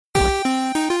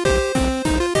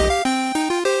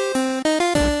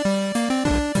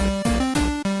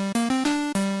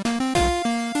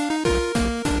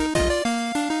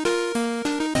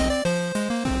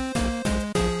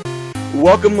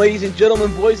Welcome, ladies and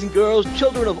gentlemen, boys and girls,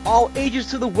 children of all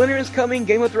ages, to the Winter is Coming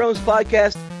Game of Thrones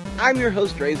podcast. I'm your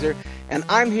host, Razor, and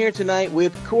I'm here tonight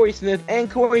with Corey Smith and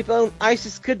Corey Phone.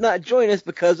 Isis could not join us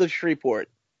because of Shreveport.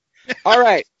 All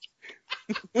right.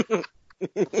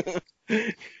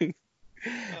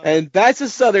 And that's a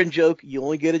Southern joke. You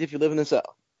only get it if you live in the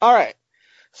South. All right.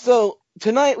 So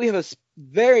tonight we have a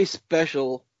very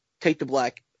special Take the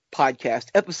Black podcast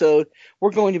episode.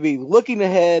 We're going to be looking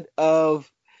ahead of...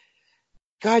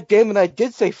 God damn it, I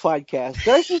did say podcast.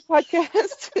 Did I say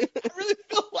podcast? I really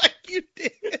feel like you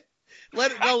did.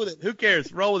 Let it roll with it. Who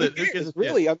cares? Roll with it. Who cares?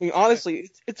 Really? I mean, honestly,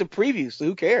 it's a preview, so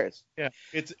who cares? Yeah,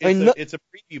 it's a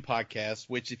preview podcast,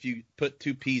 which if you put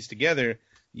two P's together,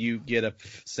 you get a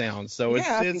sound. So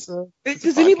does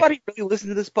anybody really listen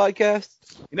to this podcast?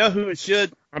 You know who it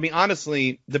should? I mean,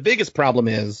 honestly, the biggest problem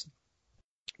is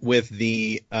with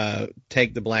the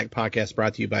Take the Black podcast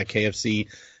brought to you by KFC.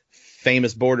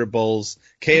 Famous Border Bowls,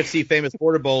 KFC Famous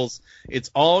Border Bowls. It's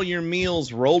all your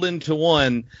meals rolled into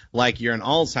one, like you're an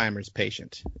Alzheimer's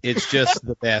patient. It's just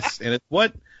the best, and it's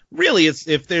what really it's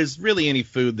if there's really any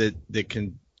food that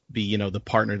can be the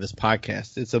partner of this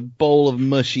podcast. It's a bowl of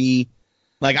mushy.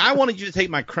 Like I wanted you to take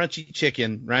my crunchy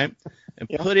chicken, right, and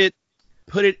put it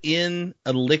in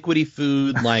a liquidy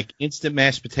food like instant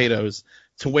mashed potatoes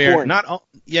to where corn.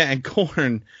 And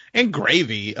corn and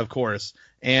gravy, of course.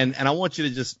 And I want you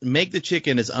to just make the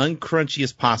chicken as uncrunchy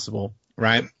as possible,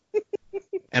 right?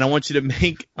 And I want you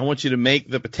to make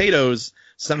the potatoes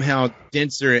somehow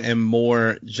denser and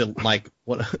more like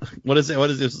what is it?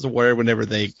 What is this word whenever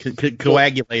they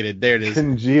coagulated? There it is.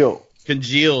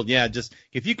 Congealed. Yeah. Just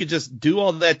if you could just do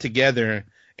all that together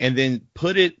and then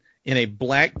put it in a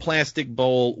black plastic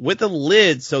bowl with a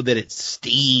lid so that it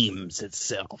steams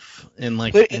itself and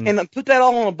put that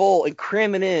all in a bowl and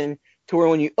cram it in. To where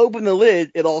when you open the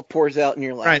lid, it all pours out in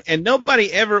your lap. Right, and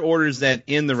nobody ever orders that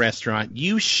in the restaurant.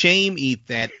 You shame eat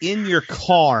that in your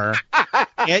car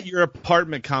at your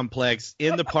apartment complex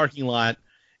in the parking lot,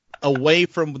 away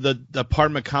from the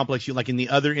apartment complex. You like in the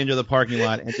other end of the parking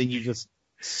lot, and then you just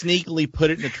sneakily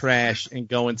put it in the trash and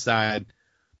go inside.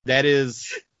 That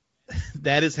is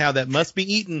how that must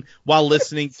be eaten while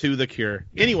listening to The Cure.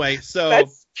 Anyway, so.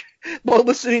 While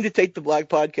listening to Take the Black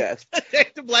podcast.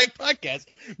 Take the Black podcast,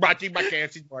 brought to you by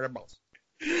KFC's Border Bowls.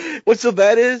 What's so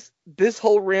bad is, this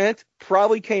whole rant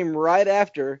probably came right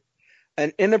after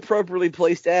an inappropriately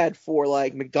placed ad for,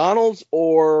 like, McDonald's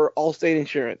or Allstate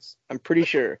Insurance. I'm pretty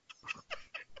sure.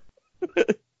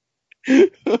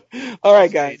 All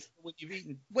right, guys. You've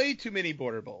eaten way too many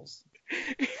Border Bowls.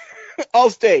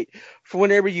 Allstate, for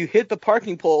whenever you hit the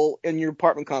parking pole in your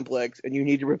apartment complex and you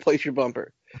need to replace your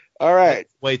bumper. All right.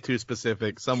 That's way too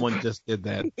specific. Someone just did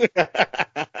that.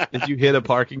 Did you hit a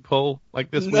parking pole like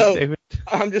this week, David?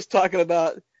 I'm just talking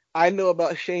about, I know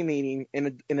about shame eating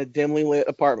in a dimly lit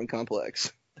apartment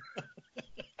complex.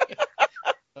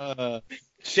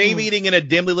 Shame eating in a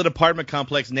dimly lit apartment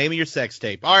complex. Name of your sex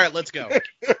tape. All right, let's go.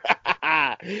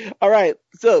 All right.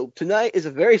 So tonight is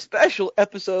a very special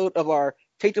episode of our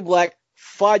Take the Black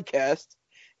podcast.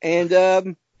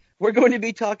 And we're going to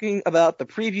be talking about the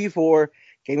preview for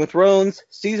Game of Thrones,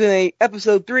 Season 8,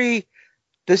 Episode 3.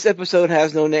 This episode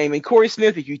has no name. And Corey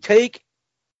Smith, if you take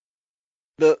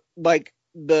the black,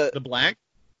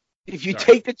 if you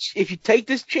take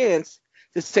this chance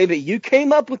to say that you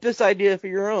came up with this idea for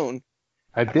your own,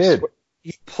 I did.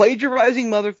 You plagiarizing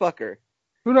motherfucker.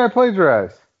 Who did I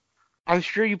plagiarize? I'm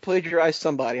sure you plagiarized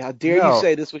somebody. How dare you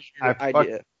say this was your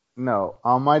idea? No,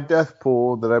 on my death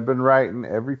pool that I've been writing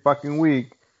every fucking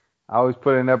week, I always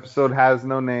put an episode has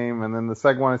no name, and then the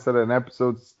second one I said an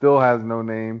episode still has no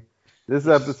name. This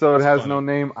episode has no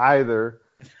name either.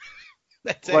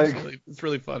 That's actually it's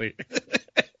really funny.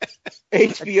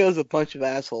 HBO's a bunch of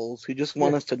assholes who just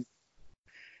want us to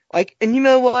and you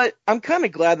know what? I'm kind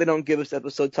of glad they don't give us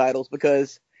episode titles,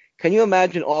 because can you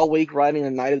imagine all week writing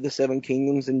A Night of the Seven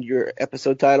Kingdoms in your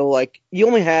episode title? Like, you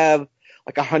only have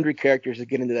 100 characters to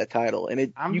get into that title,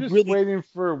 and I'm just waiting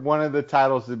for one of the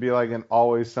titles to be like an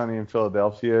Always Sunny in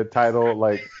Philadelphia title,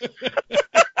 like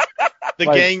The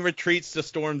Gang Retreats to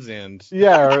Storm's End.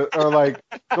 Yeah, or like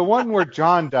the one where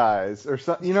John dies, or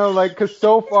something. Because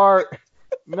so far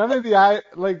none of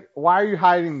why are you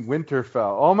hiding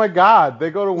Winterfell? Oh my God, they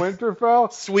go to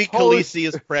Winterfell. Sweet Khaleesi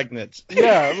is pregnant.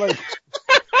 Yeah,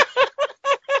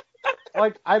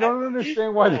 I don't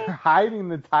understand why they're hiding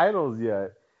the titles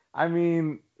yet. I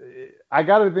mean, I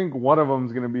got to think one of them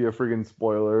is going to be a friggin'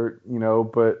 spoiler,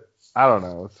 but I don't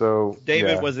know. So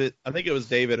David, I think it was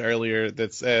David earlier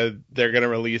that said they're going to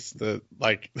release the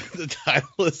title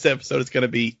of this episode is going to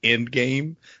be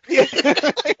Endgame.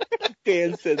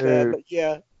 Dan said that, but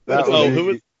yeah.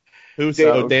 Who Who said?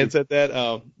 Oh, Dan said that.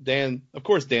 Oh, Dan. Of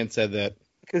course, Dan said that.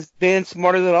 Because Dan's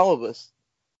smarter than all of us.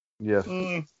 Yes.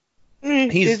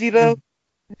 Is he though?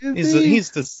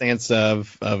 He's the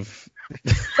Sansa of.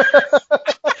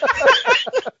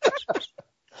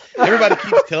 Everybody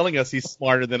keeps telling us he's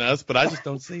smarter than us, but I just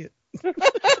don't see it.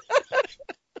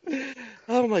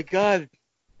 Oh my God.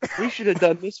 We should have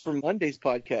done this for Monday's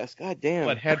podcast. God damn.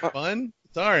 But had fun?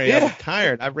 Sorry, Yeah. I'm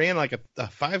tired. I ran like a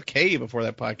 5K before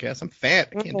that podcast. I'm fat.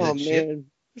 I can't do that shit.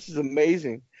 This is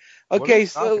amazing. What are Okay, you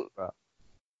talking so about?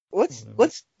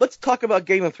 let's talk about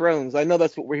Game of Thrones. I know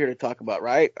that's what we're here to talk about,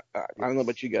 right? I don't know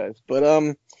about you guys,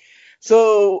 but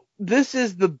so this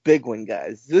is the big one,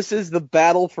 guys. This is the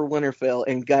battle for Winterfell,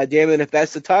 and goddamn it, if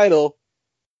that's the title,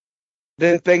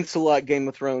 then thanks a lot, Game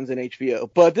of Thrones and HBO.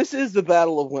 But this is the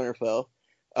Battle of Winterfell.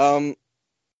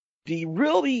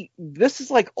 This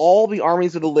is like all the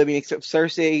armies of the living except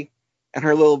Cersei and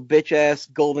her little bitch ass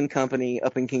Golden Company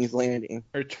up in King's Landing.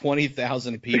 Her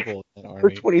 20,000 people in that army. Her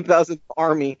 20,000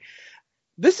 army.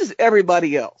 This is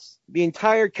everybody else. The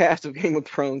entire cast of Game of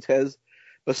Thrones has,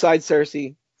 besides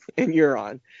Cersei and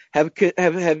Euron, have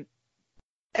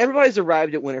everybody's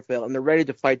arrived at Winterfell and they're ready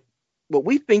to fight what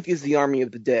we think is the army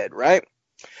of the dead, right?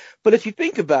 But if you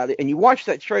think about it and you watch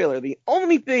that trailer, the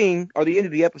only thing, or the end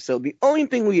of the episode, the only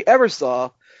thing we ever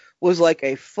saw was like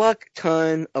a fuck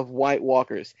ton of White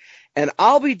Walkers. And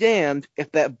I'll be damned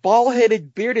if that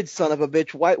bald-headed, bearded son of a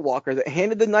bitch White Walker that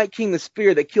handed the Night King the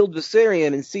spear that killed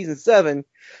Viserion in Season 7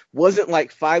 wasn't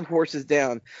like 5 horses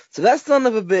down. So that son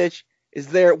of a bitch is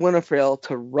there at Winterfell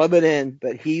to rub it in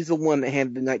that he's the one that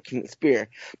handed the Night King the spear.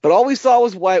 But all we saw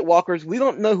was White Walkers. We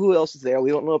don't know who else is there.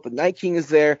 We don't know if the Night King is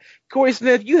there. Corey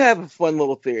Smith, you have a fun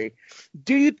little theory.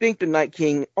 Do you think the Night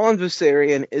King on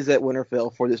Viserion is at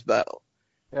Winterfell for this battle?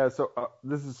 Yeah, so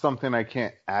this is something I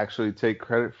can't actually take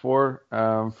credit for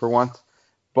once.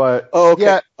 But okay.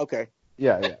 Yeah, Okay.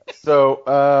 yeah.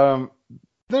 So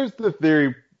there's the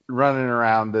theory running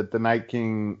around that the Night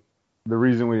King, the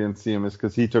reason we didn't see him is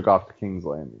because he took off to King's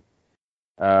Landing.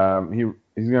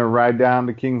 He's gonna ride down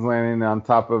to King's Landing on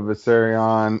top of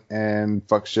Viserion and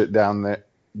fuck shit down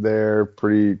there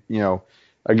pretty,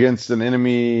 against an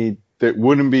enemy that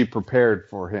wouldn't be prepared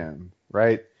for him,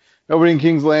 right? Nobody in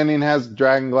King's Landing has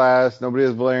Dragonglass. Nobody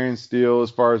has Valyrian steel, as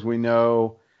far as we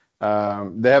know.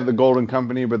 They have the Golden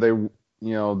Company, but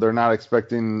they're not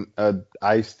expecting a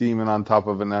ice demon on top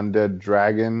of an undead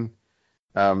dragon,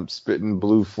 spitting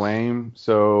blue flame.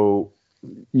 So,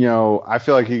 I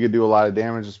feel like he could do a lot of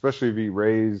damage, especially if he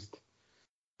raised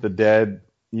the dead.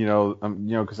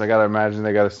 Because I gotta imagine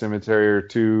they got a cemetery or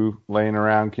two laying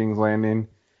around King's Landing.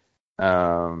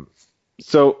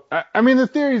 So, I mean, the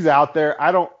theory's out there.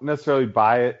 I don't necessarily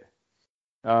buy it.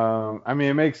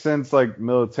 It makes sense, like,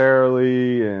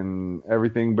 militarily and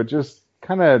everything, but just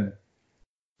kind of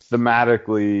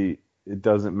thematically, it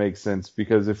doesn't make sense.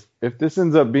 Because if this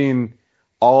ends up being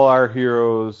all our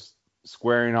heroes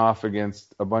squaring off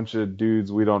against a bunch of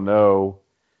dudes we don't know,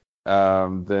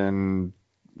 then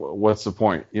what's the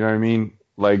point? You know what I mean?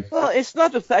 Well, it's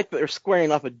not the fact that they're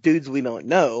squaring off with dudes we don't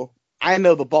know. I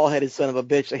know the bald-headed son of a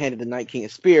bitch that handed the Night King a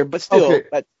spear, but still,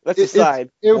 okay. That's a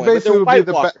side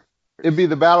point. It'd be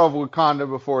the Battle of Wakanda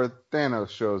before Thanos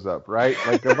shows up, right?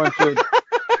 Like a bunch of,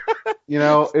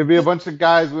 it'd be a bunch of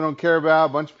guys we don't care about,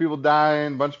 a bunch of people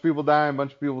dying, bunch of people dying.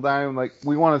 Like,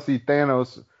 we want to see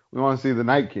Thanos, we want to see the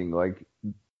Night King. Like,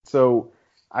 so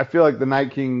I feel like the Night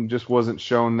King just wasn't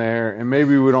shown there, and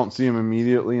maybe we don't see him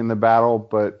immediately in the battle,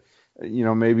 but,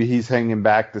 maybe he's hanging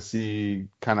back to see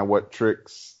kind of what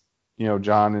tricks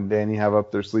Jon and Dany have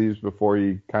up their sleeves before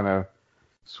he kind of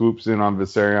swoops in on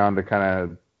Viserion to kind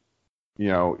of,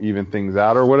 even things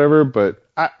out or whatever. But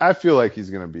I feel like he's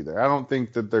going to be there. I don't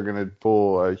think that they're going to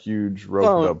pull a huge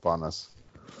rope up on us.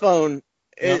 Yep.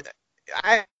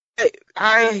 I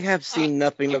have seen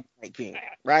nothing of Night King,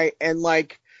 right? And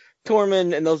like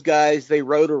Tormund and those guys, they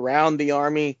rode around the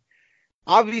army.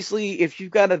 Obviously, if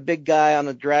you've got a big guy on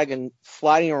a dragon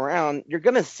flying around, you're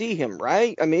going to see him,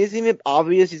 right? I mean, isn't it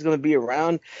obvious he's going to be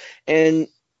around? And,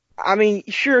 I mean,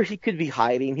 sure, he could be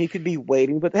hiding. He could be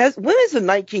waiting. But when has the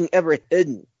Night King ever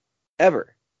hidden?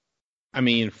 Ever? I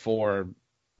mean, for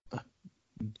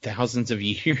thousands of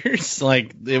years.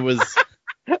 Like, it was...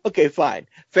 Okay, fine.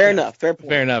 Fair enough. Fair point.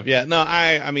 Fair enough, yeah. No,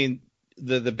 I mean,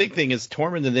 the big thing is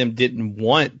Tormund and them didn't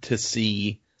want to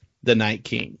see the Night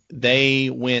King.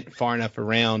 They went far enough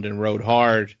around and rode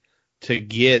hard to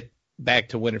get back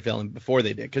to Winterfell and before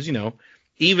they did, because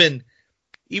even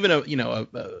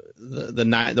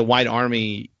the White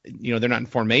Army, they're not in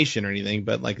formation or anything,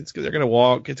 but like they're gonna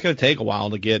walk. It's gonna take a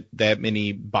while to get that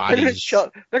many bodies.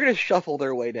 They're gonna shuffle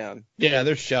their way down. Yeah,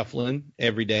 they're shuffling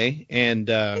every day, and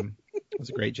It was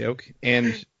a great joke.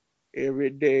 And every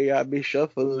day I be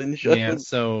shuffling. yeah,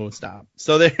 so stop.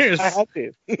 So there's I have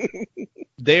to.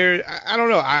 I don't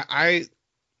know.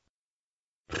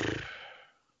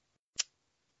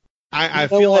 I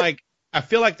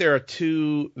feel like there are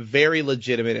two very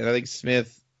legitimate, and I think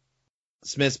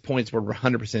Smith's points were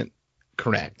 100%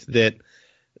 correct.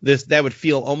 That would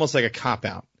feel almost like a cop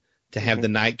out to have the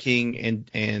Night King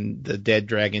and the dead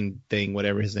dragon thing,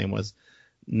 whatever his name was,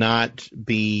 not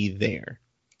be there.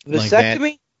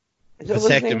 Vasectomy?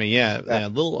 Vasectomy, yeah. A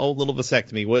little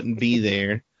vasectomy wouldn't be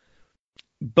there.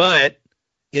 But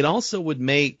it also would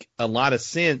make a lot of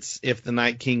sense if the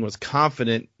Night King was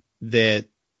confident that,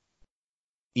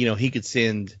 he could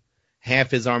send half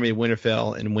his army to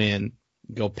Winterfell and win,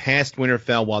 go past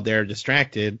Winterfell while they're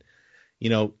distracted,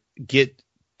 get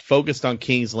focused on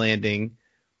King's Landing,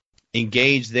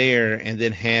 engage there, and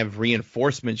then have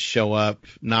reinforcements show up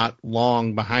not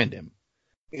long behind him.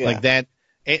 Yeah. Like that.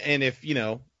 And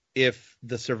if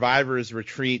the survivors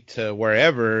retreat to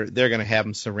wherever, they're going to have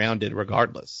them surrounded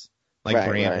regardless, like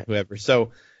Bran or whoever.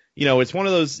 So, it's one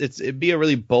of those, it'd be a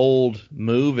really bold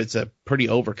move. It's a pretty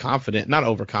not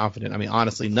overconfident. I mean,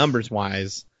 honestly, numbers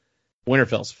wise,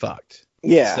 Winterfell's fucked.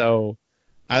 Yeah. So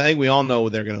I think we all know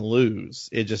they're going to lose.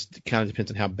 It just kind of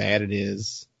depends on how bad it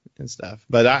is and stuff.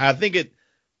 But I think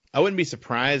I wouldn't be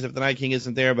surprised if the Night King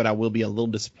isn't there, but I will be a little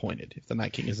disappointed if the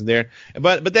Night King isn't there.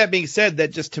 But that being said,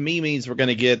 that just to me means we're going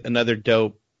to get another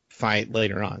dope fight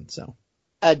later on. So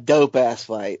a dope ass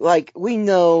fight. Like, we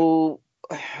know,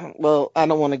 well, I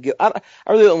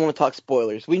really don't want to talk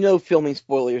spoilers. We know filming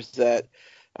spoilers that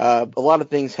a lot of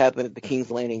things happen at the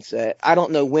King's Landing set. I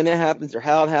don't know when it happens or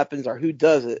how it happens or who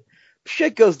does it.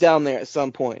 Shit goes down there at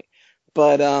some point.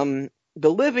 But the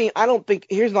living, I don't think.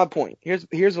 Here's my point.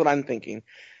 Here's what I'm thinking.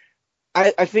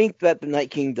 I think that the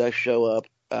Night King does show up.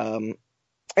 And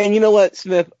you know what,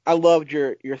 Smith? I loved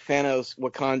your Thanos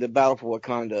Wakanda Battle for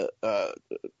Wakanda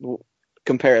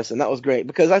comparison. That was great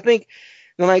because I think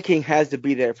the Night King has to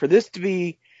be there for this to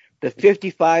be the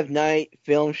 55 night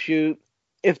film shoot.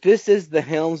 If this is the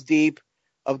Helm's Deep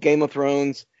of Game of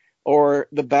Thrones or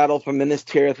the Battle for Minas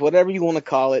Tirith, whatever you want to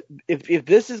call it, if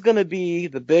this is going to be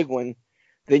the big one,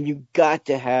 then you got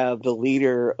to have the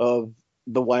leader of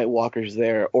the White Walkers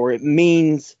there, or it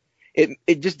means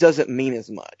it just doesn't mean as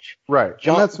much. Right.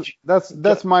 And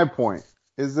that's my point.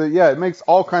 Is that it makes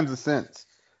all kinds of sense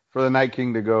for the Night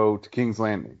King to go to King's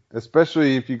Landing,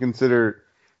 especially if you consider,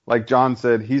 like John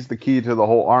said, he's the key to the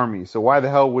whole army. So why the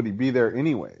hell would he be there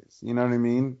anyways? You know what I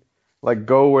mean? Like,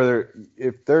 go where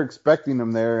if they're expecting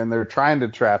him there and they're trying to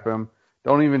trap him,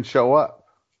 don't even show up.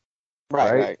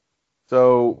 Right.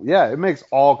 So, it makes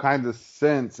all kinds of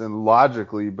sense and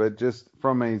logically, but just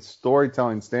from a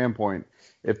storytelling standpoint,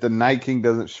 if the Night King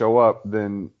doesn't show up,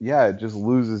 then, it just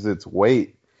loses its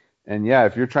weight. And,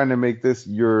 if you're trying to make this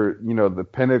your, the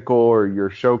pinnacle or your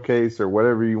showcase or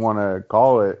whatever you want to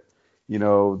call it,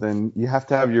 then you have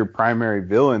to have your primary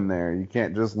villain there. You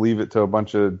can't just leave it to a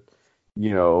bunch of,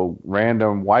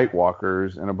 random White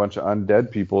Walkers and a bunch of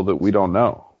undead people that we don't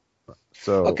know.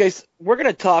 So we're going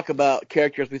to talk about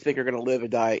characters we think are going to live or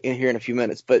die in a few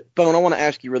minutes. But Bone, I want to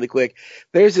ask you really quick.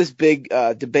 There's this big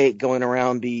debate going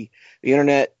around the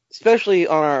internet, especially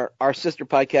on our sister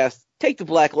podcast, Take the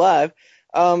Black Live,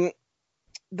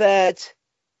 that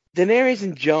Daenerys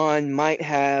and Jon might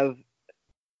have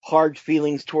hard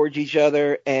feelings towards each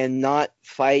other and not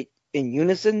fight in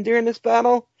unison during this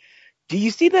battle. Do you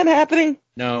see that happening?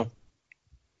 No.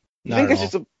 I think it's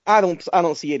just I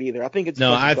don't see it either. I think it's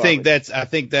no. I think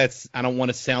that's. I don't want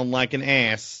to sound like an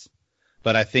ass,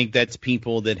 but I think that's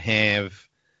people that have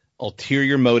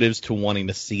ulterior motives to wanting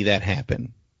to see that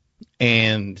happen.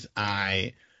 And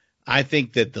I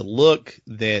think that the look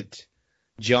that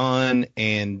Jon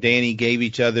and Dany gave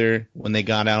each other when they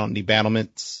got out on the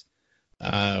battlements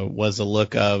was a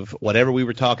look of whatever we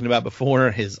were talking about before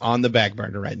is on the back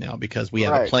burner right now because we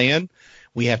have a plan.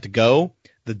 We have to go.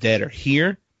 The dead are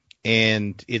here.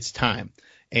 And it's time.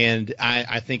 And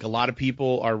I think a lot of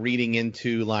people are reading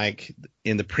into, like,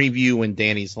 in the preview when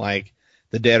Dany's like,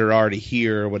 the dead are already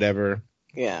here or whatever.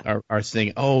 Yeah. Are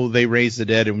saying, oh, they raised the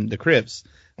dead in the crypts.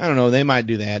 I don't know. They might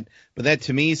do that. But that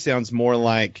to me sounds more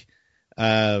like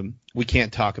we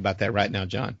can't talk about that right now,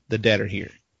 Jon. The dead are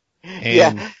here.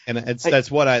 And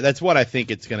that's what I think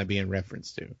it's going to be in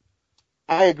reference to.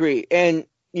 I agree. And,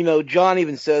 Jon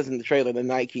even says in the trailer, the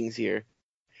Night King's here.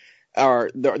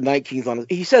 Or the Night King's on.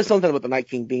 He says something about the Night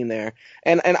King being there,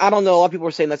 and I don't know. A lot of people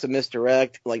are saying that's a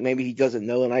misdirect. Like maybe he doesn't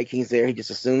know the Night King's there. He just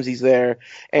assumes he's there.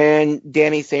 And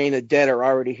Dany saying the dead are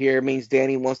already here means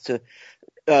Dany wants to.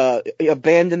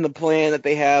 abandon the plan that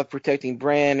they have protecting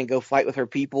Bran and go fight with her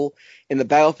people in the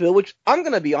battlefield, which I'm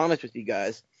going to be honest with you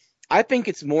guys. I think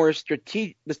it's more the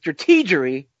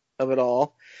strategery of it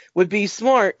all would be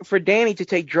smart for Dany to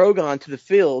take Drogon to the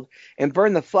field and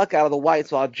burn the fuck out of the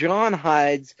Whites while Jon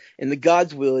hides in the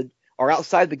Godswood or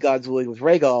outside the Godswood with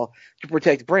Rhaegal to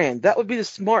protect Bran. That would be the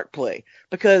smart play,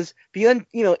 because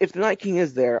if the Night King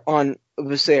is there on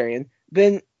Viserion,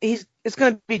 then it's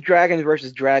going to be dragon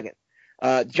versus dragon.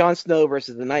 Jon Snow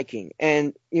versus the Night King.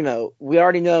 And, we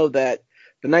already know that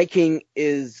the Night King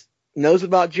knows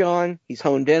about Jon. He's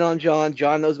honed in on Jon.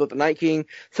 Jon knows about the Night King.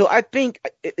 So I think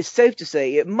it's safe to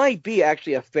say it might be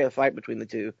actually a fair fight between the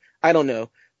two. I don't know.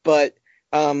 But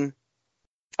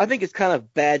I think it's kind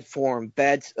of bad form,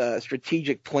 bad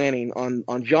strategic planning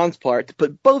on Jon's part to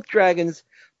put both dragons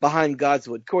behind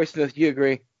Godswood. Corey Smith, do you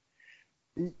agree?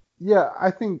 Yeah,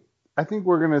 I think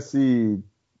we're going to see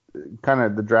kind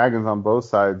of the dragons on both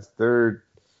sides. They're,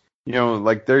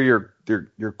 they're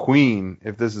your queen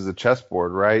if this is a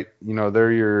chessboard, right?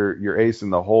 They're your ace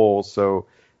in the hole. So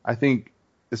I think,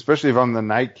 especially if I'm the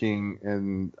Night King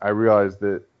and I realize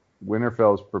that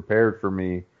Winterfell's prepared for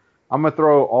me, I'm going to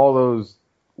throw all those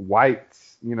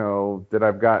whites, that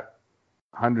I've got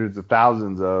hundreds of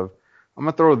thousands of, I'm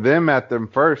going to throw them at them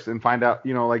first and find out,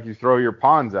 like you throw your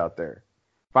pawns out there.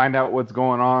 Find out what's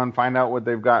going on, find out what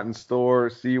they've got in store,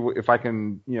 see if I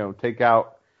can, take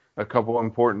out a couple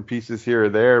important pieces here or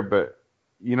there. But,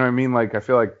 you know what I mean? Like, I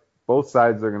feel like both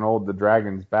sides are going to hold the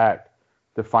dragons back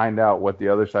to find out what the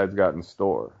other side's got in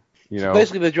store. So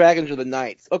basically, the dragons are the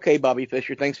knights. Okay, Bobby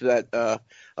Fischer, thanks for that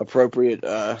appropriate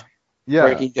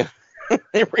breaking down.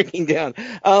 breaking down.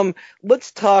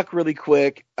 Let's talk really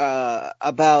quick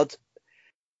about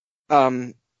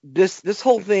this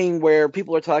whole thing where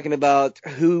people are talking about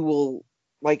who will,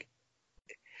 like,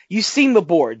 you've seen the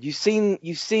board. You've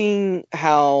seen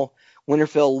how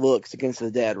Winterfell looks against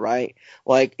the dead, right?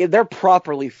 Like, they're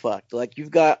properly fucked. Like,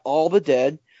 you've got all the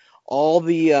dead, all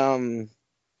the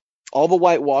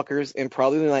White Walkers, and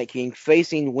probably the Night King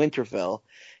facing Winterfell.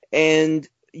 And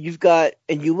you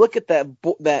look at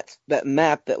that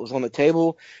map that was on the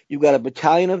table, you've got a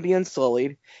battalion of the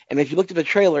Unsullied, and if you looked at the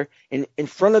trailer, in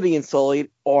front of the Unsullied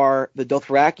are the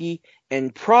Dothraki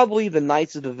and probably the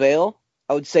Knights of the Vale.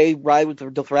 I would say ride with the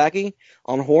Dothraki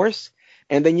on horse,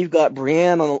 and then you've got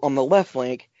Brienne on the left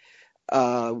flank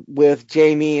with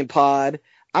Jaime and Pod.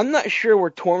 I'm not sure where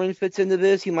Tormund fits into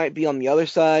this. He might be on the other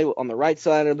side, on the right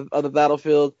side of the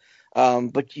battlefield,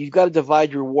 but you've got to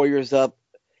divide your warriors up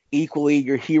equally.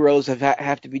 Your heroes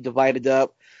have to be divided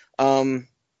up.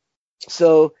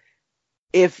 So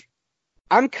if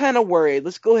I'm kind of worried,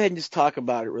 let's go ahead and just talk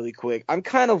about it really quick. I'm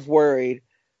kind of worried,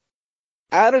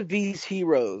 out of these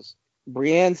heroes,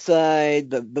 Brienne's side,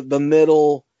 the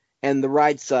middle, and the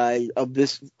right side of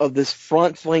this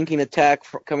front flanking attack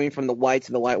coming from the Whites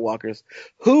and the White Walkers,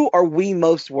 who are we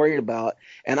most worried about?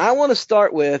 And I want to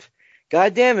start with,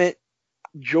 God damn it,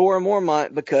 Jorah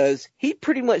Mormont, because he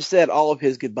pretty much said all of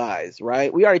his goodbyes,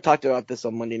 right? We already talked about this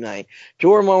on Monday night.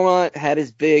 Jorah Mormont had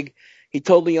his he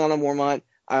told Lyanna Mormont,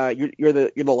 you're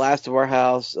the last of our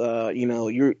house,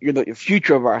 you're the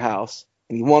future of our house,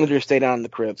 and he wanted her to stay down in the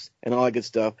crypts and all that good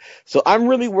stuff. So I'm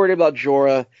really worried about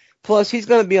Jorah. Plus, he's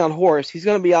going to be on horse. He's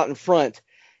going to be out in front.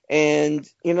 And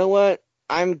you know what?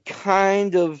 I'm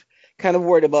kind of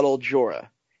worried about old Jorah.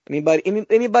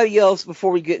 Anybody else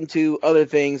before we get into other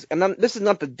things? And this is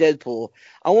not the Deadpool.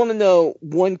 I want to know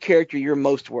one character you're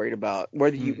most worried about.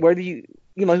 Who you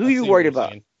worried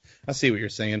about? I see what you're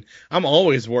saying. I'm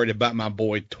always worried about my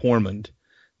boy Tormund.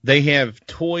 They have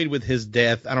toyed with his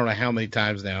death, I don't know how many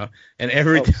times now, and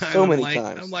every time so many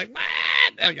times. I'm like, what?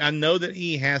 I know that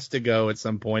he has to go at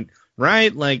some point,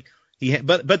 right? Like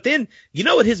but then you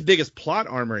know what his biggest plot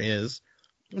armor is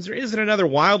there isn't another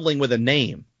wildling with a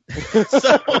name.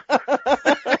 So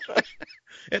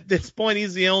at this point,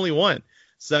 he's the only one.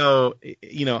 So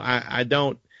I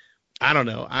don't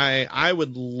know. I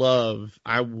would love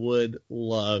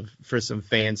for some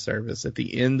fan service at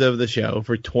the end of the show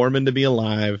for Tormund to be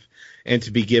alive and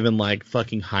to be given like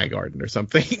fucking Highgarden or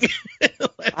something.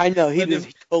 I know he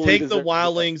totally take the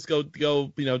wildlings, go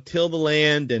till the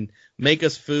land and make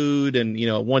us food, and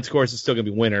once of course it's still gonna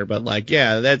be winter, but like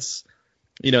that's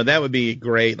that would be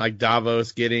great. Like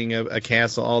Davos getting a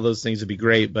castle, all those things would be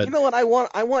great. But you know what I want?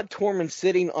 I want Tormund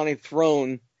sitting on a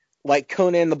throne like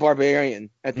Conan the Barbarian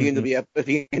at the end of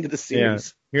the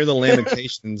series. Yeah. Hear the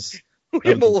lamentations of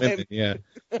the women. Yeah.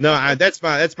 No, that's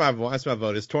my vote.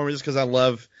 Is Tormund, just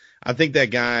because I think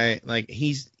that guy, like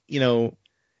he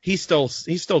stole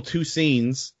 2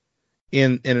 scenes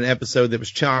in an episode that was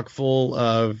chock full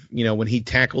of, when he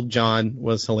tackled John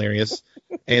was hilarious.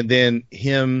 And then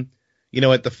him,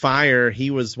 at the fire,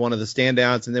 he was one of the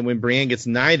standouts. And then when Brienne gets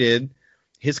knighted,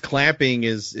 his clapping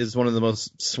is one of the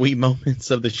most sweet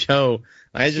moments of the show.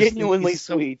 Genuinely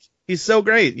sweet. He's so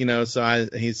great,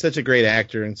 he's such a great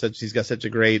actor and he's got such a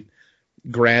great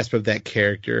grasp of that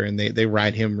character, and they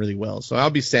write him really well. So I'll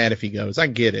be sad if he goes. I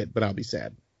get it, but I'll be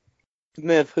sad.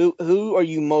 Smith, who are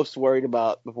you most worried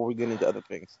about before we get into other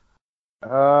things?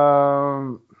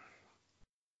 I'd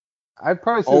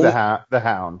probably say the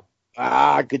Hound.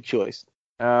 Ah, good choice.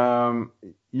 I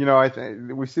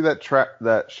think we see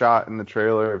that shot in the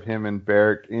trailer of him and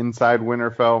Beric inside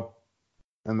Winterfell,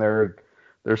 and they're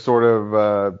sort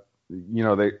of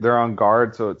they're on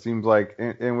guard, so it seems like,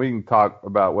 and we can talk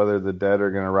about whether the dead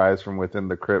are going to rise from within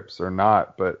the crypts or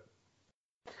not, but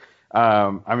he's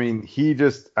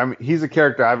a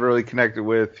character I've really connected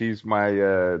with. He's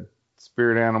my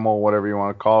spirit animal, whatever you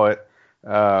want to call it.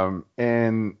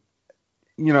 And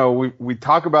we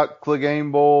talk about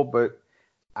Clegane Bowl, but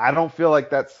I don't feel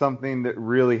like that's something that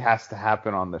really has to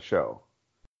happen on the show.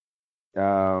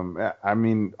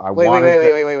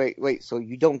 Wait. So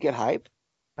you don't get hype?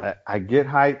 I get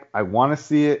hype. I want to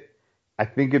see it. I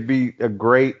think it'd be a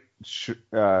great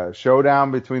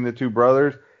showdown between the two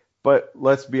brothers. But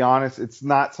let's be honest, it's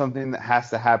not something that has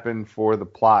to happen for the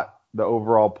plot, the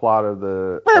overall plot of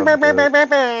the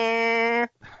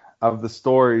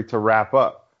story to wrap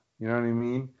up. You know what I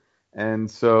mean?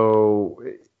 And so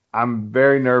I'm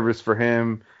very nervous for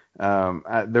him.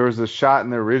 There was a shot in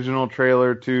the original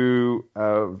trailer too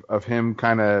of him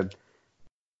kind of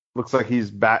looks like his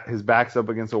back's up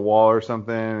against a wall or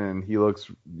something, and he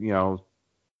looks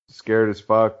scared as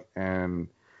fuck. And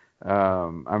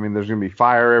there's gonna be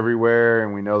fire everywhere,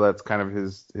 and we know that's kind of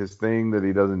his thing that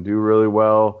he doesn't do really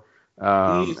well.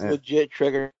 He's legit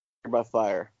triggered by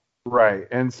fire. Right,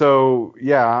 and so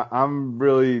I'm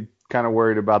really kind of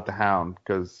worried about the Hound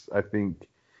because I think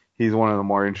he's one of the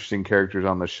more interesting characters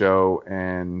on the show,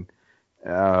 and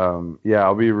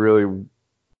I'll be really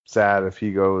sad if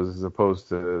he goes as opposed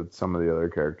to some of the other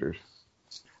characters.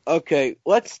 Okay,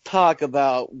 let's talk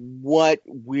about what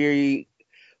we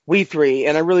three,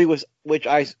 and I really was, which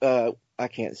I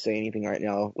can't say anything right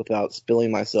now without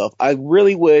spilling myself. I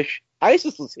really wish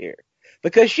Isis was here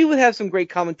because she would have some great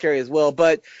commentary as well,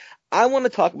 but I want to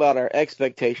talk about our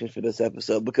expectations for this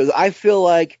episode because I feel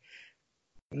like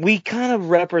we kind of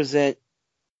represent,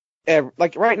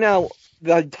 like right now,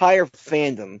 the entire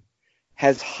fandom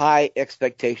has high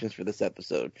expectations for this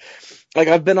episode. Like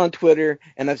I've been on Twitter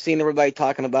and I've seen everybody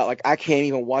talking about like I can't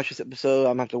even watch this episode.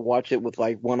 I'm gonna have to watch it with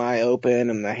like one eye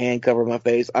open and a hand covering my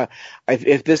face.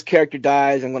 If this character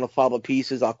dies, I'm gonna fall to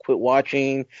pieces. I'll quit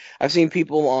watching. I've seen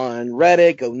people on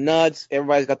Reddit go nuts.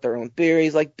 Everybody's got their own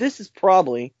theories. Like this is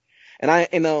probably, and I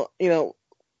can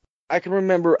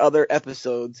remember other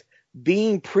episodes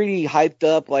being pretty hyped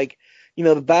up. Like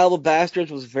the Battle of the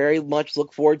Bastards was very much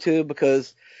looked forward to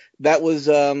because that was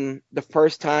the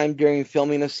first time during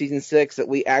filming of season 6 that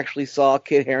we actually saw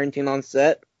Kit Harington on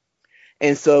set.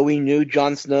 And so we knew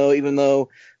Jon Snow, even though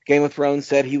Game of Thrones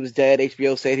said he was dead,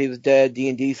 HBO said he was dead,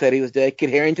 D&D said he was dead, Kit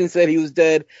Harington said he was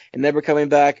dead and never coming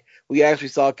back. We actually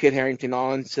saw Kit Harington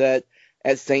on set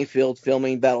at St. Field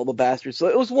filming Battle of the Bastards. So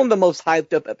it was one of the most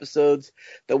hyped up episodes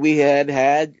that we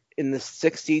had in the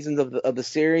 6 seasons of the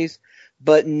series.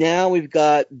 But now we've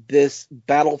got this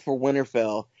battle for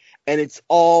Winterfell. And it's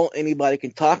all anybody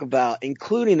can talk about,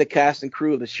 including the cast and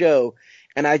crew of the show.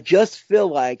 And I just feel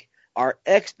like our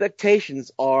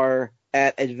expectations are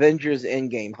at Avengers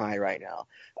Endgame high right now.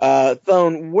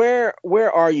 Thone, where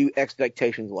are you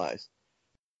expectations-wise?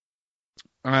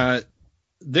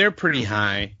 They're pretty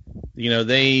high.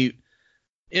 It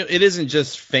isn't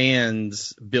just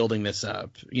fans building this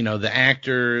up. The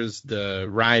actors, the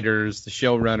writers, the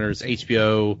showrunners,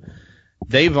 HBO,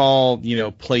 they've all,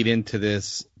 played into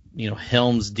this.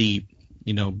 Helm's Deep,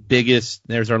 biggest,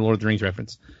 there's our Lord of the Rings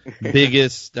reference,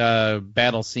 biggest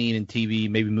battle scene in TV,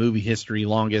 maybe movie history,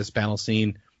 longest battle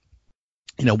scene.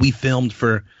 We filmed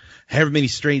for however many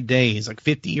straight days, like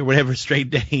 50 or whatever straight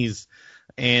days,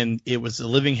 and it was a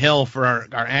living hell for our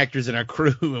actors and our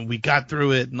crew, and we got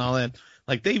through it and all that.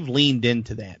 Like, they've leaned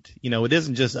into that. It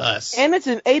isn't just us. And it's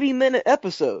an 80-minute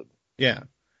episode. Yeah.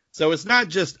 So it's not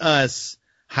just us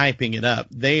hyping it up.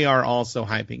 They are also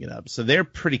hyping it up. So they're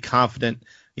pretty confident.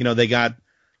 They got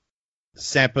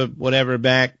Sappo whatever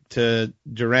back to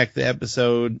direct the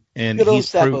episode, and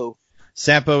Sappo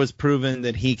has proven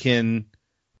that he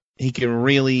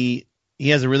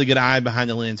has a really good eye behind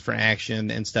the lens for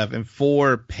action and stuff. And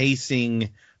for pacing,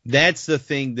 that's the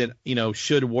thing that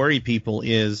should worry people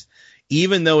is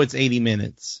even though it's 80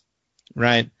 minutes,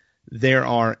 right, there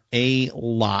are a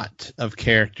lot of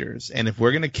characters. And if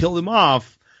we're going to kill them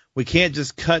off, we can't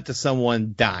just cut to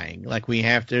someone dying. Like we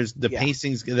have to, the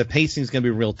pacing's going to be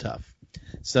real tough.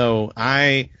 So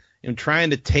I am trying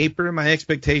to taper my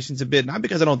expectations a bit, not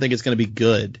because I don't think it's going to be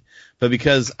good, but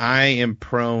because I am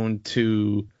prone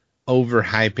to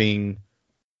overhyping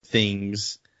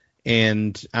things.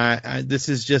 And this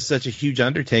is just such a huge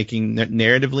undertaking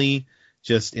narratively,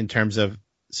 just in terms of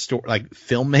like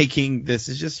filmmaking. This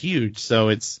is just huge. So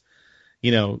it's,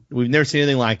 we've never seen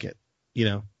anything like it,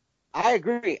 I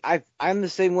agree. I'm the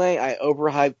same way. I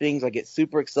overhype things. I get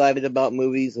super excited about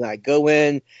movies, and I go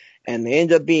in, and they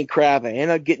end up being crap. I end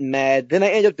up getting mad. Then I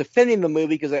end up defending the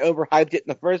movie because I overhyped it in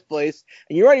the first place.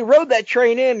 And you already rode that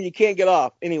train in, and you can't get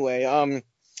off. Anyway,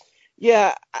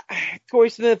 Corey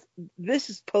Smith, this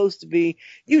is supposed to be,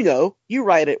 you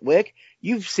write it, Wick.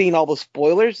 You've seen all the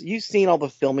spoilers. You've seen all the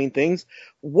filming things.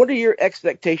 What are your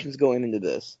expectations going into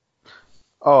this?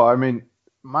 Oh, I mean,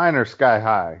 mine are sky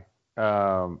high.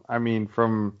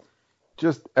 From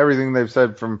just everything they've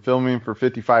said, from filming for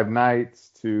 55 Nights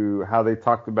to how they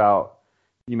talked about,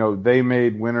 they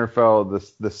made Winterfell,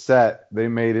 the set, they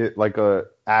made it like a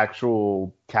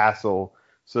actual castle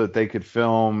so that they could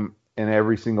film in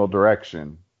every single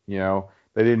direction.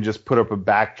 They didn't just put up a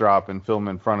backdrop and film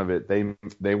in front of it.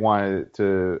 They wanted it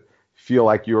to feel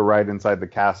like you were right inside the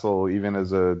castle, even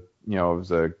as a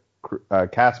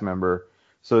cast member,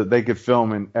 so that they could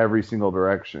film in every single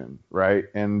direction, right?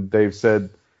 And they've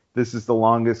said this is the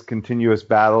longest continuous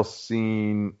battle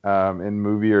scene in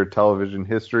movie or television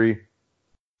history.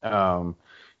 I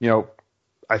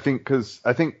think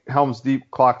Helm's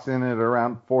Deep clocks in at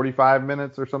around 45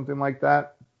 minutes or something like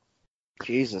that.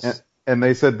 Jesus. And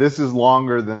they said this is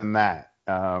longer than that.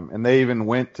 And they even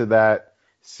went to that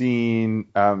scene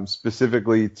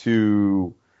specifically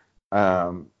to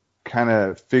kind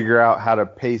of figure out how to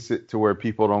pace it to where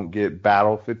people don't get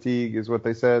battle fatigue, is what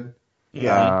they said.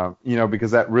 Yeah.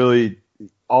 Because that really,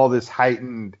 all this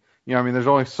heightened, there's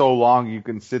only so long you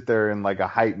can sit there in like a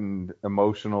heightened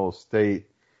emotional state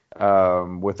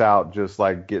without just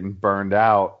like getting burned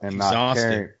out and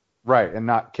exhausted.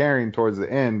 not caring towards the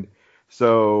end.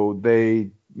 So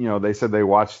they said they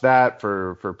watched that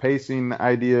for pacing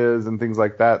ideas and things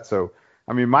like that. So,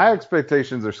 my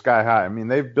expectations are sky high.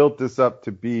 They've built this up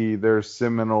to be their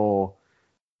seminal,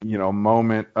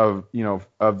 moment of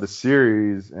the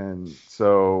series. And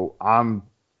so I'm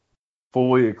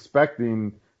fully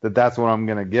expecting that that's what I'm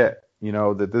going to get,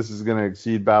 that this is going to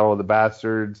exceed Battle of the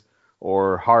Bastards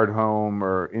or Hard Home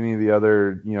or any of the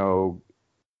other,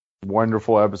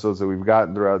 wonderful episodes that we've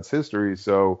gotten throughout its history.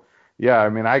 So, yeah,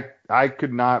 I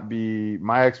could not be,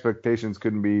 my expectations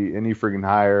couldn't be any freaking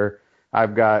higher.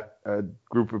 I've got a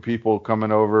group of people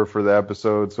coming over for the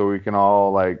episode so we can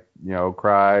all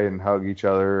cry and hug each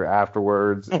other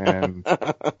afterwards and,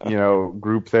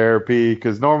 group therapy.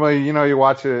 Cause normally, I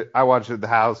watch it at the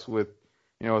house with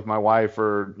my wife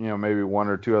or, maybe one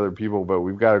or two other people, but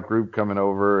we've got a group coming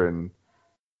over and,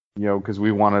 cause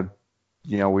we want to,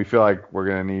 we feel like we're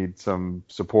going to need some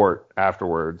support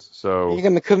afterwards. So you're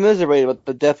going to commiserate about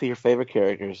the death of your favorite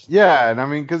characters. Yeah.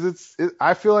 And because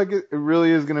I feel like it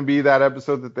really is going to be that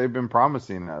episode that they've been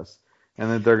promising us and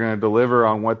that they're going to deliver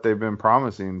on what they've been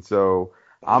promising. So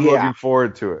I'm looking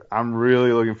forward to it. I'm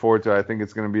really looking forward to it. I think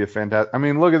it's going to be a fantastic,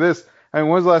 look at this. When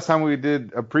was the last time we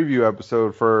did a preview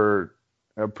episode for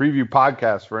a preview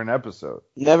podcast for an episode?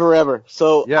 Never ever.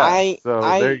 So yeah. I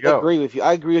there you go. agree with you.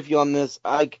 I agree with you on this.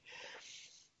 Our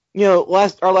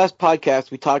last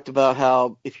podcast, we talked about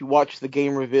how if you watch the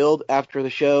game revealed after the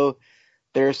show,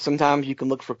 there's sometimes you can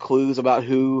look for clues about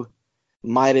who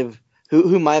might have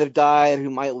died, who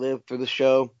might live through the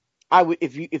show.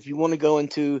 If you want to go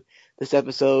into this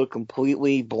episode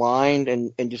completely blind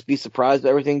and just be surprised at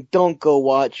everything, don't go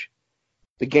watch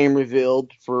the game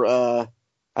revealed for A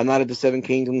Night of the Seven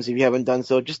Kingdoms. If you haven't done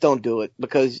so, just don't do it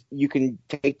because you can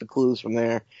take the clues from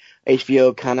there.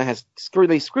 HBO kind of has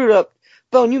screwed up.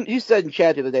 Bone, you said in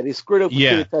chat the other day they screwed up with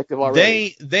True Detective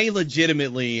already. They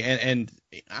legitimately, and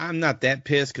I'm not that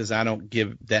pissed because I don't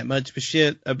give that much of a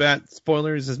shit about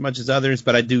spoilers as much as others,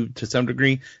 but I do to some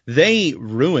degree. They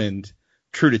ruined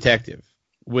True Detective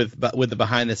with the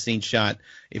behind the scenes shot.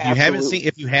 If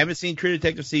you haven't seen True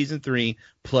Detective season 3,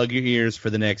 plug your ears for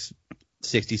the next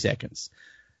 60 seconds.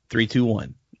 3, 2,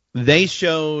 1. They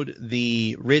showed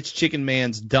the rich chicken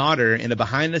man's daughter in a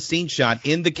behind-the-scenes shot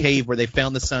in the cave where they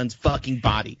found the son's fucking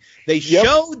body. They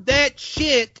showed that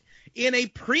shit in a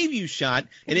preview shot,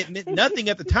 and it meant nothing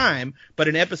at the time. But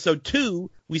in episode 2,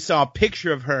 we saw a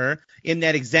picture of her in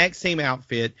that exact same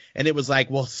outfit, and it was like,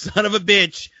 well, son of a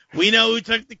bitch, we know who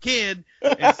took the kid.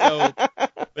 And so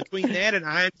between that and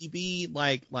IMDb,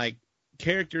 like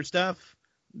character stuff,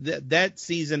 that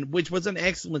season, which was an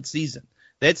excellent season,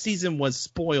 that season was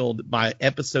spoiled by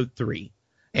episode 3,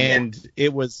 and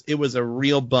it was a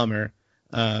real bummer.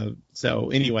 So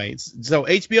anyways, so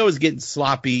HBO is getting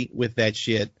sloppy with that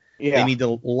shit. Yeah. They need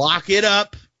to lock it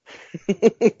up.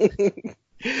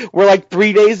 We're like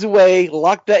 3 days away.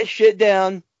 Lock that shit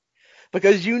down,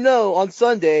 because on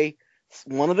Sunday,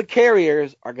 one of the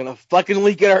carriers are gonna fucking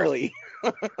leak it early.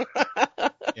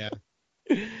 Yeah.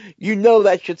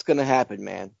 That shit's gonna happen,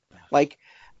 man. Like,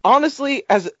 honestly,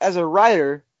 as a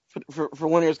writer for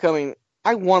Winter is Coming,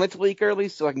 I want it to leak early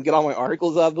so I can get all my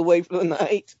articles out of the way for the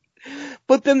night.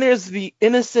 But then there's the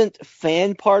innocent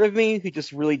fan part of me who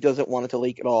just really doesn't want it to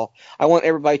leak at all. I want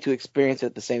everybody to experience it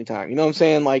at the same time. You know what I'm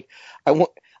saying? Like, I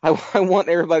want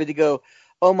everybody to go,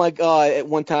 oh my God, at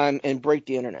one time and break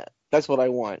the internet. That's what I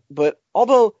want. But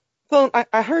although,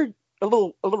 I heard a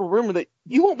little rumor that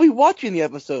you won't be watching the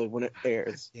episode when it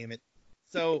airs. God damn it.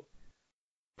 So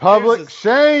public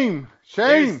shame.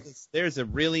 There's a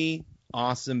really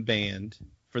awesome band,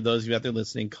 for those of you out there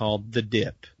listening, called The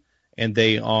Dip. And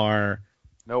they are,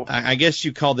 I guess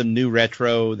you call them new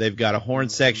retro. They've got a horn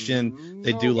section.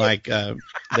 They do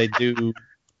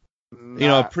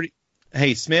pretty.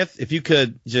 Hey, Smith, if you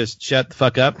could just shut the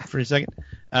fuck up for a second.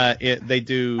 They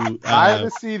do. Buy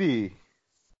the CD.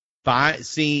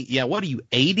 What are you,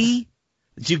 80?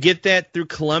 Did you get that through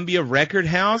Columbia Record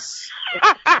House?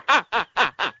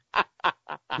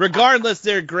 Regardless,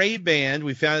 they're a great band.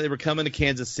 We found out they were coming to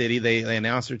Kansas City. They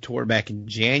announced their tour back in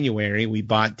January. We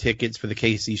bought tickets for the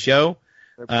KC show.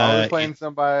 They're probably playing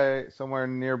somewhere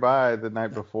nearby the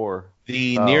night before.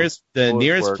 The nearest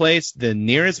place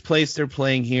they're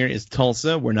playing here is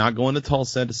Tulsa. We're not going to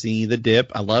Tulsa to see The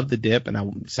Dip. I love The Dip, and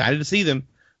I'm excited to see them,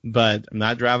 but I'm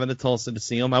not driving to Tulsa to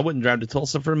see them. I wouldn't drive to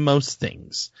Tulsa for most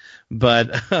things,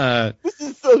 but this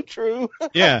is so true.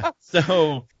 Yeah.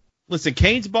 So listen,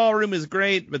 Kane's Ballroom is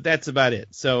great, but that's about it.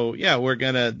 So yeah, we're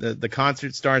gonna the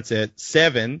concert starts at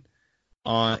 7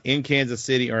 in Kansas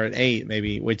City, or at 8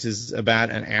 maybe, which is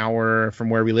about an hour from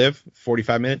where we live,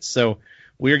 45 minutes. So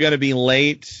we're gonna be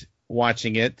late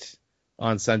watching it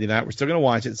on Sunday night. We're still gonna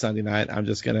watch it Sunday night.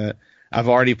 I've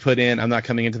already put in, I'm not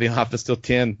coming into the office till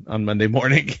 10 on Monday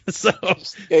morning. So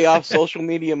stay off social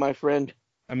media, my friend.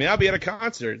 I mean, I'll be at a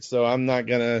concert, so I'm not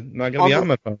gonna be on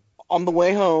my phone. On the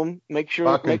way home, make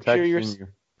sure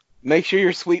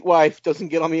your sweet wife doesn't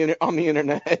get on the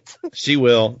internet. She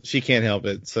will. She can't help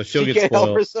it, so she'll get spoiled.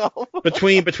 Help herself.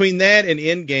 between that and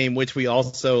Endgame, which we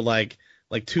also like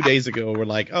 2 days ago, we're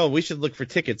like, oh, we should look for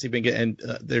tickets.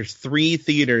 There's 3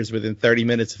 theaters within 30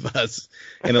 minutes of us,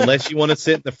 and unless you want to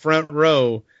sit in the front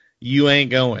row, you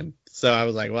ain't going. So I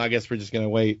was like, well, I guess we're just gonna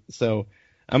wait. So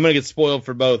I'm going to get spoiled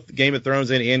for both Game of Thrones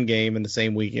and Endgame in the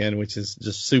same weekend, which is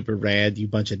just super rad, you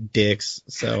bunch of dicks.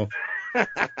 So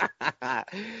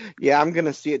yeah, I'm going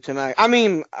to see it tonight. I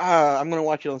mean, I'm going to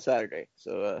watch it on Saturday.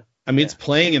 So It's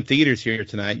playing in theaters here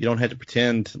tonight. You don't have to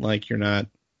pretend like you're not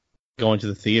going to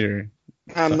the theater.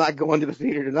 I'm not going to the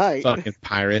theater tonight. Fucking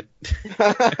pirate.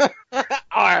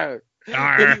 Arr.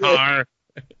 Arr.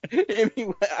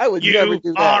 Anyway, I would never do that.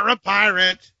 You are a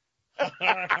pirate.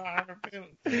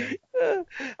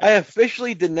 I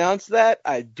officially denounce that.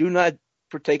 I do not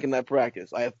partake in that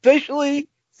practice. I officially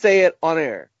say it on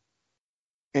air.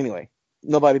 Anyway,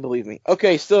 nobody believed me.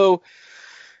 Okay, so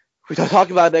we talk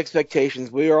about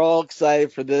expectations. We are all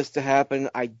excited for this to happen.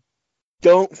 I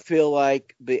don't feel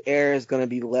like the air is going to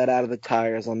be let out of the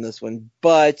tires on this one,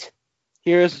 but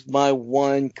here's my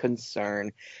one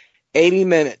concern. 80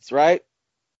 minutes, right?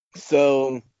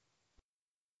 So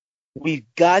we've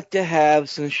got to have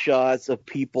some shots of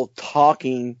people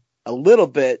talking a little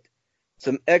bit,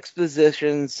 some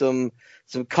exposition, some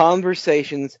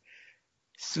conversations.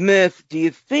 Smith, do you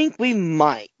think we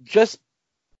might, just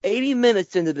 80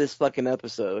 minutes into this fucking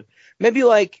episode, maybe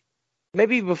like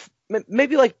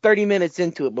 30 minutes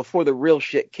into it before the real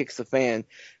shit kicks the fan,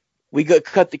 we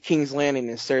cut to King's Landing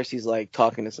and Cersei's like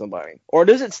talking to somebody? Or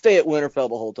does it stay at Winterfell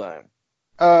the whole time?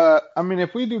 I mean,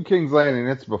 if we do King's Landing,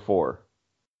 it's before.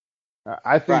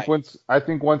 I think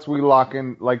once we lock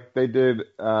in, like they did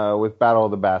with Battle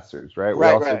of the Bastards, right? We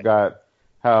also got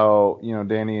how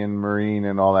Dany and Meereen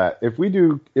and all that. If we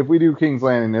do King's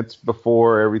Landing, it's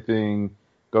before everything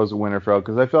goes to Winterfell,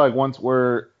 because I feel like once we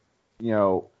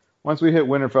hit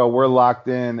Winterfell, we're locked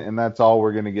in, and that's all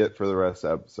we're gonna get for the rest of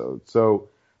the episode. So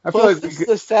I feel like this is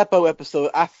the Sapo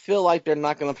episode. I feel like they're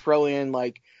not gonna throw in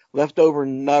like leftover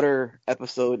Nutter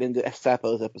episode into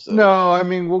Sappho's episode. No, I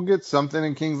mean, we'll get something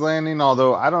in King's Landing,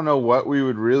 although I don't know what we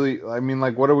would really, I mean,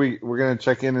 like, what are we're going to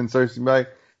check in Cersei and be like,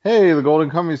 hey, the Golden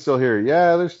Company's still here.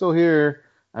 Yeah, they're still here.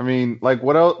 I mean, like,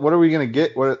 what else, what are we going to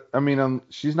get?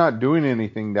 She's not doing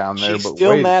anything down there, She's but still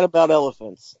wait. mad about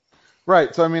elephants.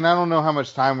 Right, so I mean, I don't know how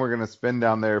much time we're going to spend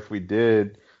down there if we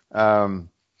did.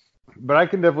 But I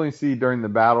can definitely see during the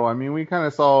battle. I mean, we kind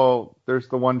of saw there's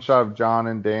the one shot of Jon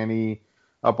and Dany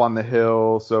up on the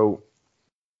hill. So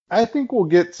I think we'll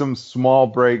get some small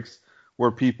breaks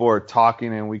where people are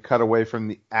talking and we cut away from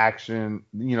the action,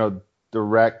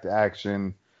 direct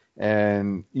action.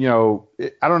 And,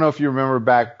 I don't know if you remember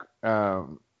back,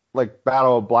 like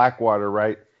Battle of Blackwater,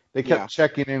 right? They kept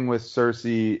checking in with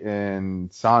Cersei and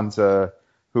Sansa,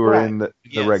 who are in the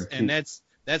Red Keep. And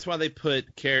that's why they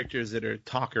put characters that are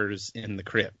talkers in the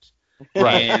crypt.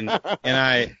 Right.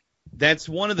 And that's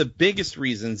one of the biggest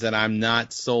reasons that I'm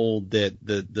not sold that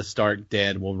the Stark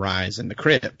dead will rise in the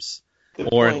crypts.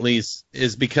 At least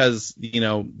is because,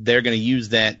 they're going to use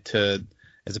that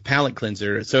as a palate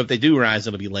cleanser. So if they do rise,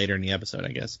 it'll be later in the episode,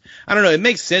 I guess. I don't know. It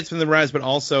makes sense when they rise, but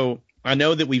also I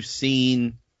know that we've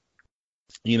seen,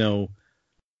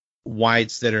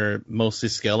 whites that are mostly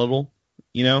skeletal,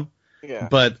 Yeah.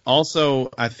 But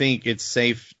also, I think it's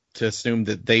safe to assume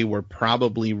that they were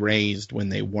probably raised when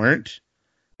they weren't,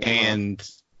 and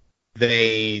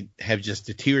they have just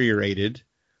deteriorated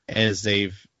as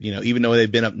they've, even though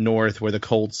they've been up north where the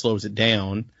cold slows it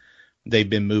down, they've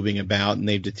been moving about and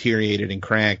they've deteriorated and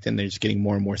cracked, and they're just getting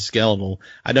more and more skeletal.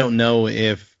 I don't know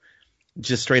if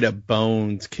just straight up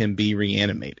bones can be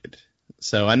reanimated.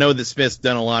 So I know that Smith's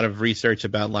done a lot of research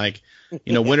about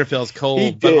Winterfell's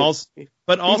cold, but also he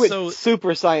went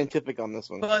super scientific on this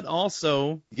one. But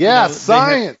also,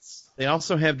 science. They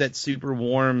also have that super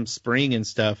warm spring and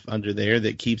stuff under there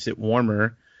that keeps it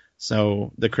warmer.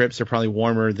 So the crypts are probably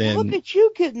warmer than. Look at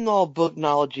you getting all book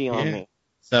knowledgey on me.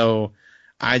 So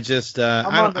I just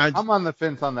I'm on the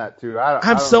fence on that too.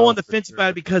 I'm so on the fence about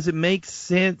it because it makes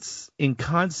sense in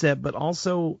concept, but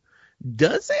also.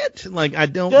 Does it? I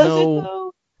don't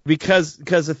know. Because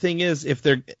the thing is, if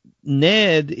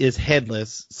Ned is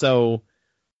headless, so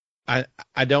I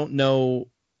don't know.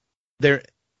 That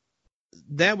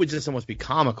would just almost be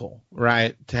comical,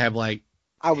 right? To have I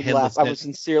would laugh. I would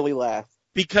sincerely laugh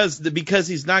because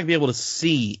he's not gonna be able to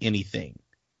see anything.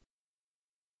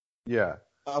 Yeah.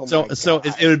 So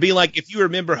it would be like if you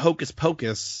remember Hocus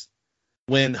Pocus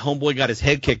when Homeboy got his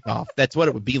head kicked off. That's what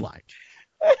it would be like.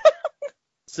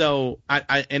 So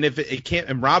and if it can't,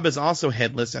 and Robb is also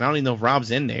headless, and I don't even know if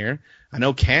Robb's in there. I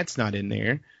know Kat's not in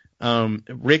there.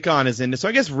 Rickon is in there. So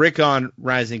I guess Rickon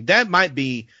rising, that might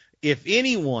be, if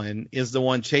anyone is the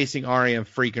one chasing Arya and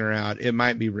freaking her out, it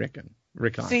might be Rickon.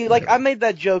 See, I made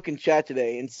that joke in chat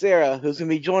today, and Sarah, who's going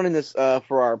to be joining us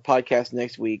for our podcast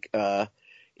next week,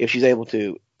 if she's able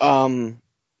to,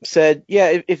 said,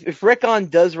 yeah, if Rickon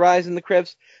does rise in the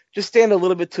crypts, just stand a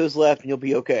little bit to his left and you'll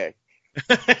be okay.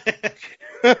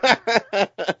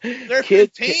 They're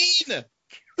 15.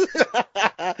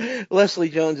 Leslie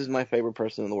Jones is my favorite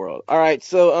person in the world. All right,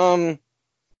 so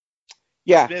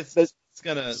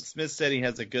Smith said he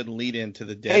has a good lead-in to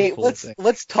the Deadpool thing.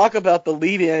 Let's talk about the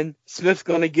lead-in Smith's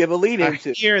going to give a lead-in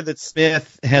to. I hear that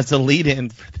Smith has a lead-in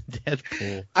for the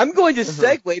Deadpool. I'm going to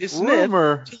segue to Smith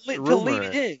to lead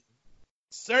it in.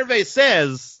 Survey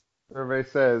says.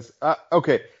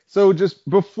 Okay, so just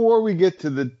before we get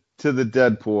to the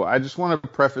Deadpool, I just want to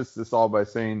preface this all by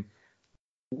saying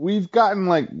we've gotten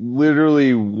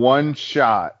literally one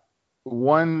shot,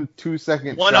 1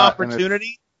 2-second one shot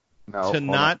opportunity to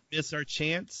not miss our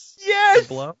chance. Yes. To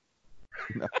blow.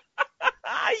 No.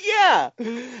 Yeah,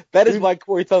 that is why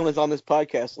Corey Thun is on this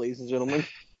podcast, ladies and gentlemen.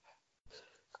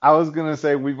 I was gonna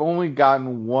say we've only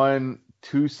gotten 1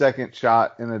 2-second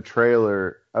shot in a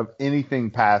trailer of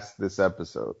anything past this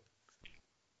episode.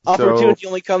 Opportunity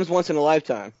only comes once in a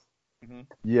lifetime.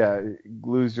 Yeah,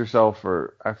 lose yourself,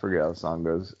 or I forget how the song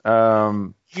goes.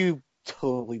 You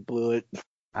totally blew it.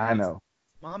 I know.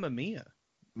 Mamma Mia.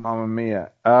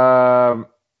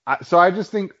 So I just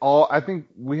think I think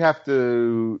we have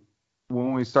to,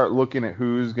 when we start looking at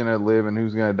who's gonna live and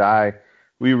who's gonna die,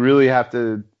 we really have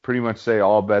to pretty much say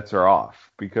all bets are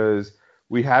off, because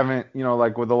we haven't,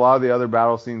 with a lot of the other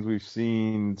battle scenes, we've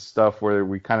seen stuff where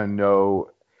we kind of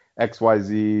know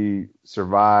XYZ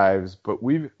survives, but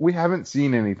we haven't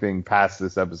seen anything past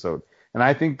this episode, and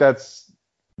I think that's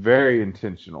very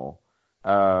intentional.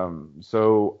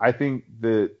 So I think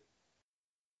that,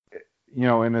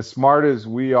 and as smart as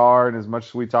we are, and as much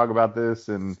as we talk about this,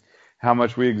 and how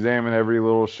much we examine every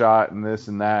little shot and this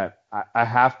and that, I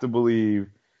have to believe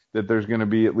that there's going to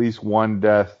be at least one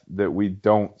death that we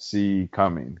don't see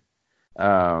coming,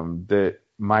 that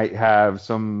might have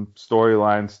some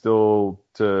storyline still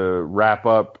to wrap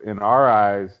up in our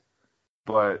eyes,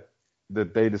 but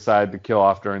that they decide to kill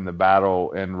off during the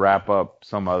battle and wrap up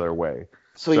some other way.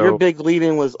 So your big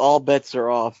lead-in was all bets are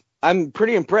off. I'm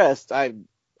pretty impressed. I'm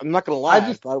not gonna lie.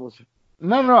 I thought it was.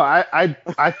 No.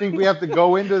 I think we have to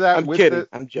go into that. I'm kidding.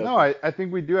 I'm joking. No, I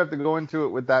think we do have to go into it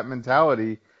with that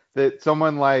mentality that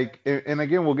someone like, and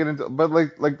again we'll get into, but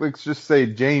like let's just say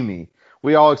Jamie.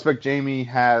 We all expect Jamie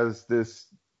has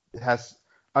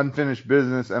unfinished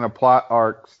business and a plot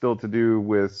arc still to do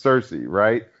with Cersei,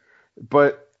 right?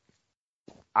 But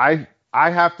I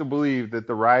have to believe that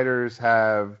the writers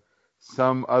have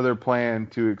some other plan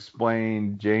to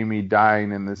explain Jamie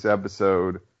dying in this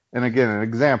episode. And again, an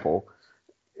example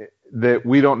that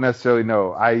we don't necessarily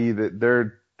know, i.e.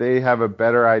 that they have a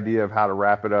better idea of how to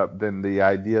wrap it up than the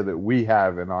idea that we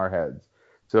have in our heads.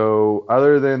 So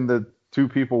other than the two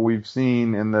people we've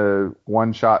seen in the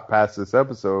one shot past this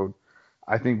episode,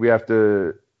 I think we have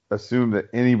to assume that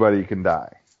anybody can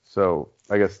die. So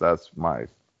I guess that's my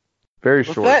very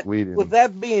short lead-in. With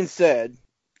that being said,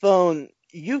 Phone,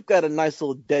 you've got a nice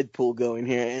little Deadpool going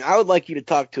here, and I would like you to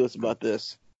talk to us about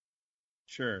this.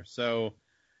 Sure. So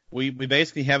we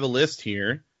basically have a list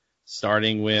here,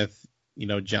 starting with,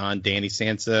 Jon, Dany,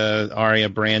 Sansa, Arya,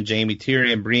 Bran, Jaime,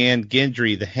 Tyrion, Brienne,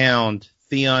 Gendry, the Hound,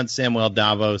 Theon, Samwell,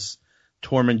 Davos,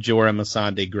 Tormund, Jorah,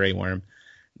 Missandei, Grey Worm.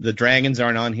 The dragons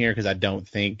aren't on here because I don't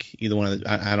think either one of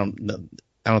them,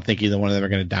 I don't think either one of them are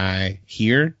going to die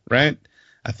here, right?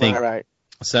 I think right.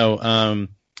 So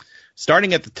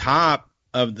starting at the top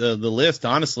of the list,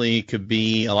 honestly, could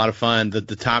be a lot of fun. The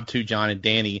top two, Jon and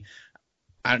Dany.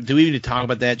 Do we need to talk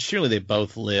about that? Surely they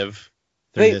both live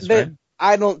through this, right?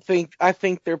 I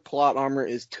think their plot armor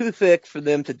is too thick for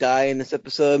them to die in this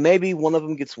episode. Maybe one of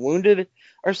them gets wounded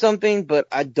or something, but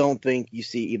I don't think you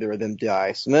see either of them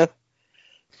die. Smith?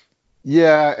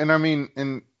 Yeah, and I mean,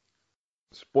 and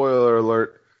spoiler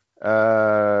alert,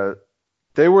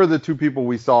 they were the two people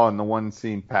we saw in the one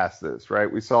scene past this,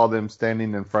 right? We saw them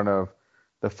standing in front of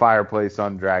the fireplace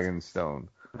on Dragonstone.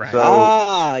 Right.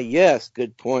 So, yes,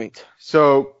 good point.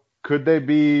 So could that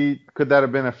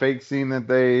have been a fake scene that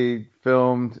they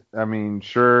filmed? I mean,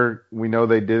 sure, we know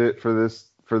they did it for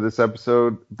this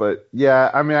episode, but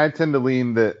yeah, I mean, I tend to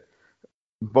lean that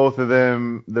both of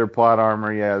them, their plot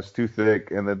armor, is too thick,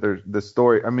 and that there's the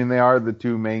story. I mean, they are the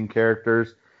two main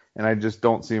characters, and I just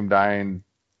don't see them dying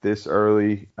this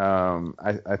early. I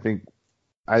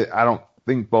don't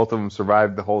think both of them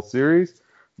survived the whole series,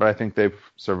 but I think they've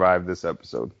survived this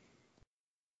episode.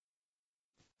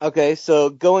 Okay, so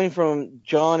going from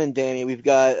Jon and Dany, we've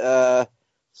got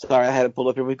sorry, I had it pulled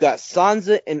up here. We've got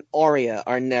Sansa and Arya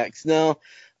are next. Now,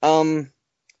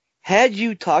 had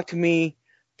you talked to me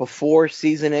before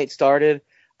season 8 started,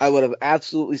 I would have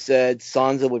absolutely said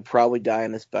Sansa would probably die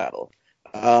in this battle.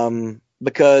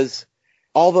 Because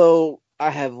although I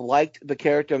have liked the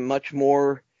character much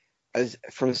more as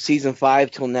from season 5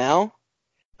 till now,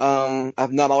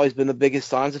 I've not always been the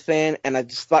biggest Sansa fan, and I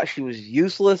just thought she was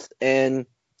useless. And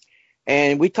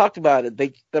we talked about it.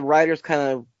 The writers kind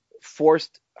of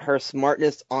forced her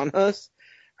smartness on us.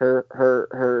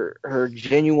 Her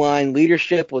genuine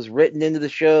leadership was written into the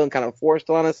show and kind of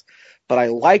forced on us. But I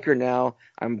like her now.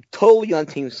 I'm totally on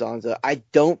Team Sansa. I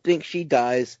don't think she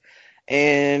dies.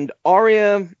 And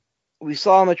Arya, we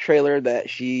saw in the trailer that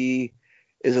she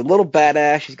is a little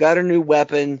badass. She's got her new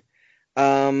weapon.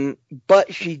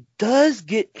 But she does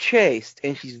get chased,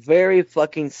 and she's very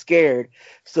fucking scared.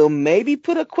 So maybe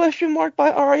put a question mark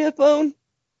by Arya, Phone?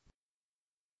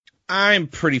 I'm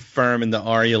pretty firm in the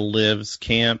Arya lives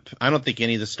camp. I don't think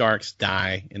any of the Starks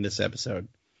die in this episode.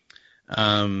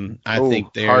 I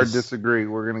think there's... Hard disagree.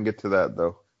 We're going to get to that,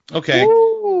 though. Okay.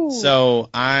 Woo! So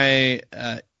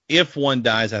if one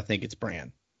dies, I think it's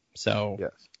Bran. So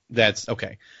yes. That's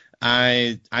okay.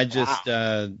 I just...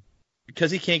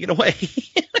 Because he can't get away.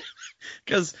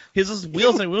 Because his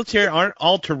wheels and wheelchair aren't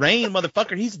all terrain,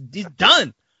 motherfucker. He's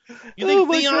done. You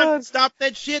think Theon can stop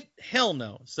that shit? Hell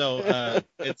no. So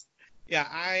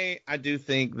I do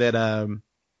think that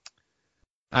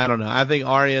I don't know. I think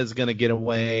Arya is gonna get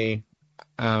away.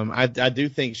 I do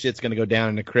think shit's gonna go down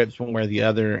in the crypts one way or the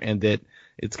other, and that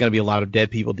it's gonna be a lot of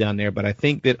dead people down there. But I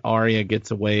think that Arya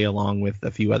gets away along with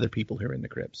a few other people who are in the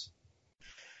crypts.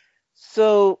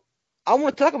 So I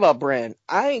want to talk about Bran.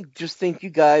 I just think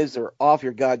you guys are off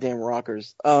your goddamn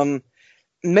rockers.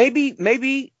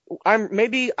 Maybe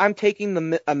I'm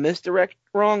taking a misdirect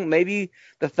wrong. Maybe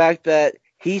the fact that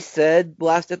he said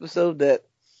last episode that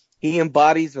he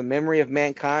embodies the memory of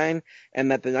mankind,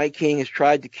 and that the Night King has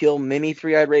tried to kill many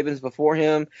three-eyed ravens before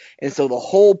him. And so the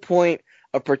whole point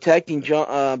of protecting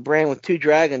Bran with two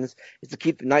dragons is to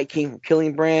keep the Night King from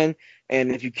killing Bran.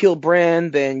 And if you kill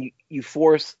Bran, then you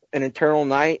force an eternal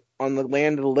night on the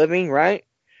land of the living, right?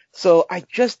 So I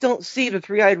just don't see the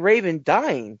three-eyed raven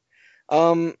dying.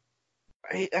 I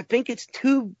think it's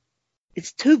too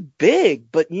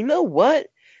big. But you know what?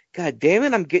 God damn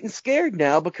it, I'm getting scared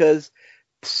now because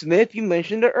Smith, you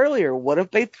mentioned it earlier. What if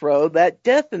they throw that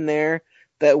death in there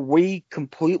that we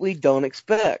completely don't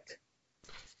expect?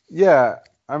 Yeah,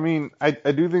 I mean, I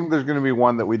do think there's going to be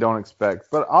one that we don't expect,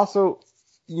 but also,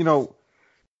 you know,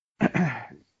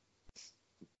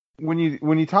 when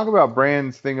you talk about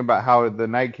Bran's thing about how the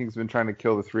Night King's been trying to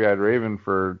kill the three-eyed raven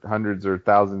for hundreds or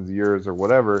thousands of years or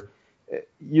whatever,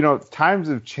 you know, times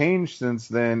have changed since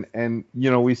then, and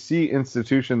you know, we see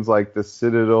institutions like the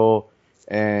Citadel,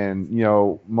 and you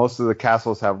know, most of the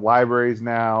castles have libraries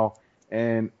now,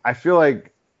 and I feel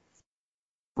like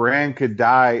Bran could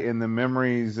die and the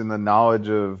memories and the knowledge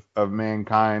of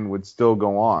mankind would still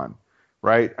go on,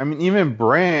 right? I mean, even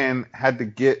Bran had to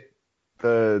get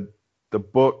the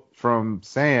book from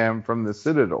Sam from the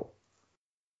Citadel,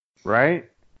 right?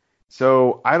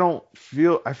 So I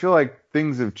feel like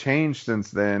things have changed since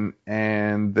then,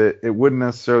 and that it wouldn't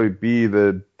necessarily be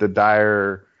the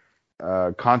dire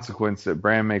consequence that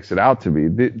Bran makes it out to be.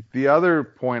 The other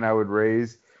point I would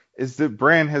raise is that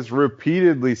Bran has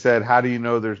repeatedly said, "How do you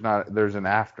know there's an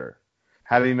after?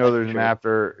 How do you know there's an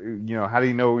after? You know, how do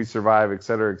you know we survive, et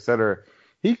cetera, et cetera?"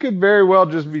 He could very well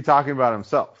just be talking about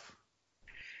himself.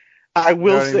 I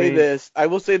will say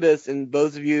this, and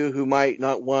those of you who might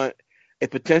not want a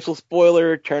potential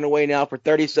spoiler, turn away now for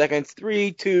 30 seconds.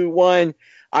 3, 2, 1.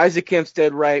 Isaac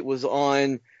Hempstead Wright was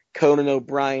on Conan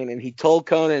O'Brien, and he told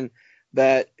Conan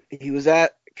that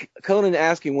Conan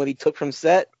asked him what he took from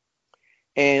set,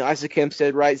 and Isaac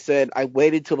Hempstead Wright said, "I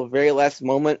waited till the very last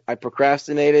moment. I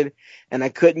procrastinated, and I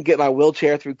couldn't get my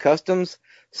wheelchair through customs,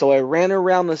 so I ran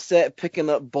around the set picking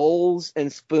up bowls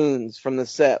and spoons from the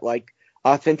set, like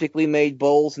authentically made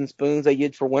bowls and spoons they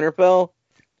did for Winterfell."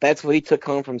 That's what he took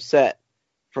home from set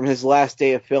from his last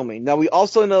day of filming. Now, we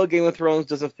also know Game of Thrones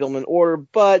doesn't film in order,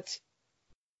 but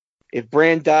if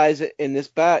Bran dies in this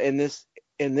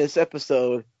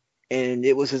episode, and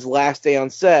it was his last day on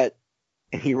set,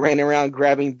 and he ran around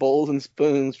grabbing bowls and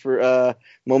spoons for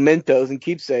mementos and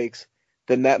keepsakes,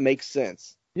 then that makes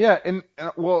sense. Yeah, and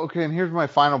well, okay, and here's my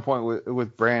final point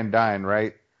with Bran dying,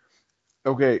 right?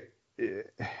 Okay,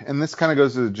 and this kind of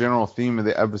goes to the general theme of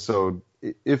the episode.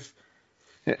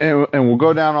 And we'll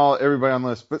go down everybody on the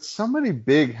list, but somebody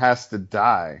big has to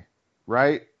die,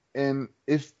 right? And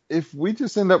if we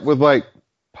just end up with like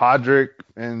Podrick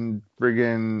and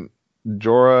friggin'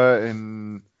 Jorah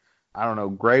and I don't know,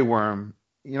 Grey Worm,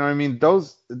 you know what I mean?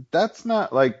 That's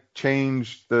not like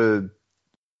change the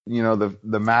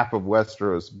map of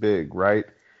Westeros big, right?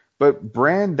 But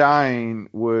Bran dying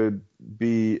would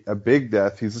be a big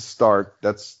death. He's a Stark,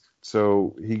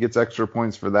 so he gets extra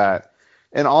points for that.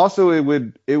 And also it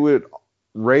would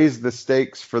raise the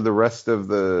stakes for the rest of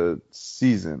the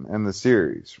season and the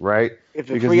series, right? If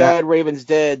the three-eyed raven's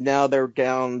dead, now they're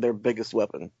down their biggest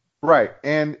weapon. Right.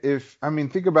 And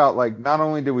think about, like, not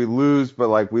only did we lose, but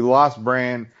like we lost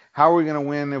Bran. How are we going to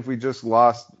win if we just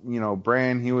lost,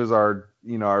 Bran? He was our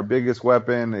biggest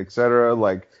weapon, etc.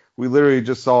 Like, we literally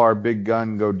just saw our big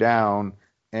gun go down.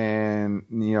 And,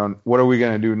 what are we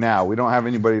going to do now? We don't have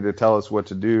anybody to tell us what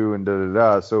to do and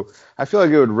da-da-da. So I feel like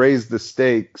it would raise the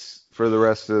stakes for the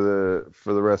rest of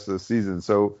the season.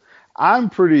 So I'm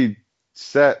pretty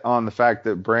set on the fact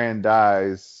that Bran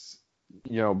dies,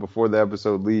 before the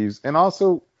episode leaves. And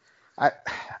also, I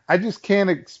just can't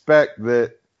expect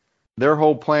that their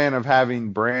whole plan of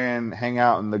having Bran hang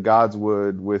out in the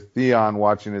Godswood with Theon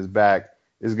watching his back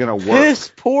is going to work.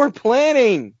 This poor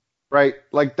planning. Right,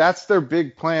 like that's their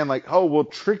big plan. Like, oh, we'll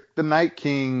trick the Night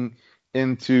King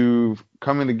into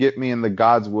coming to get me in the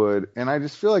Godswood, and I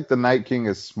just feel like the Night King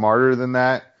is smarter than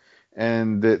that,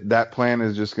 and that plan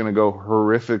is just going to go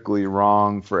horrifically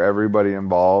wrong for everybody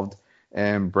involved,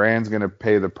 and Bran's going to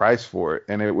pay the price for it,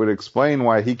 and it would explain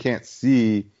why he can't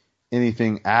see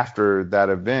anything after that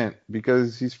event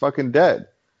because he's fucking dead.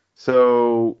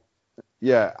 So,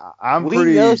 yeah,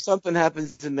 we know something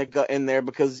happens in there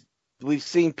because we've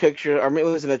seen pictures. I mean, it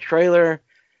was in a trailer.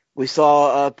 We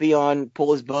saw Theon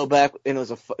pull his bow back, and it was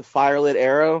a fire-lit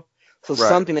arrow. So right.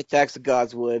 Something attacks the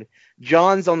Godswood.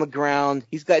 Jon's on the ground.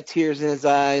 He's got tears in his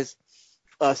eyes,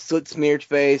 soot-smeared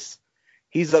face.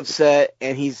 He's upset,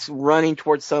 and he's running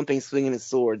towards something, swinging his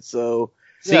sword. So,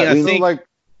 I think like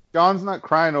Jon's not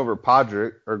crying over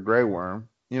Podrick or Grey Worm.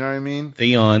 You know what I mean?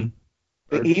 Theon.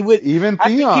 He would Even I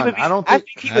think he Theon. would be, I don't I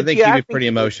think think he'd be pretty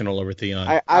emotional over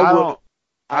Theon. I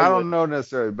don't know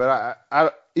necessarily, but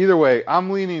I either way, I'm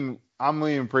leaning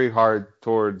pretty hard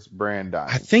towards Bran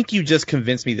dying. I think you just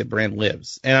convinced me that Bran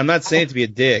lives, and I'm not saying it to be a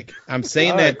dick. I'm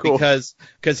saying that cool.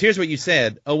 because here's what you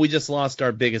said. Oh, we just lost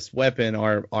our biggest weapon,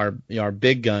 our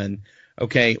big gun.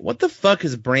 Okay, what the fuck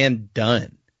has Bran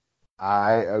done?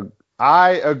 I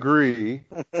agree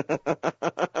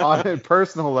on a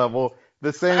personal level.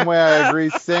 The same way I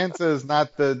agree Sansa is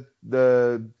not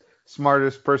the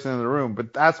smartest person in the room,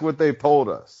 but that's what they told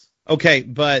us. Okay,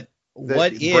 but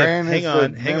what if? Bran hang is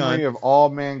on, the hang memory on. of all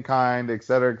mankind, et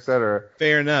cetera, et cetera.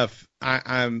 Fair enough.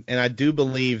 I do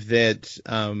believe that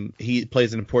he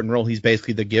plays an important role. He's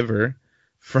basically the giver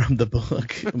from the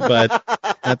book, but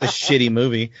not the shitty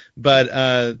movie.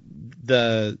 But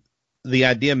the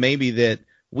idea maybe that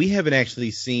we haven't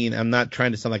actually seen. I'm not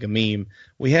trying to sound like a meme.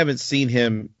 We haven't seen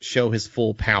him show his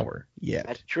full power yet.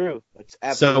 That's true. That's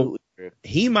absolutely true.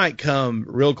 He might come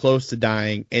real close to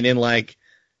dying, and in like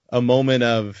a moment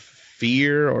of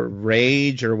fear or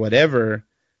rage or whatever,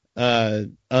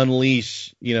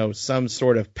 unleash, some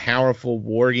sort of powerful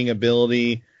warging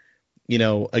ability,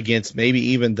 against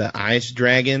maybe even the ice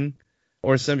dragon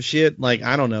or some shit. Like,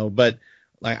 I don't know, but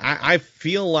like, I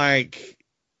feel like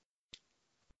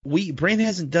Bran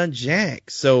hasn't done jack.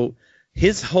 So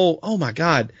his whole, oh my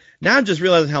God, now I'm just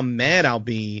realizing how mad I'll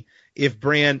be if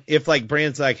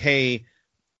Bran's like, hey,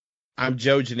 I'm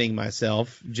Jojening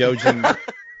myself. Jojen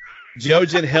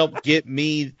helped get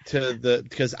me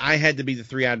because I had to be the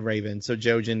three-eyed raven. So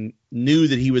Jojen knew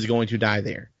that he was going to die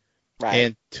there, right,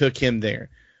 and took him there.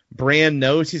 Bran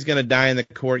knows he's going to die in the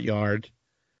courtyard,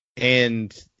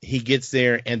 and he gets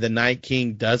there, and the Night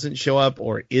King doesn't show up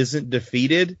or isn't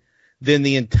defeated. Then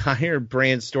the entire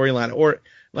Bran storyline, or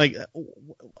like,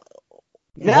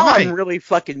 now why? I'm really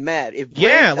fucking mad. If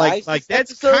Bran dies like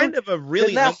that's episode, kind of a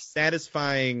really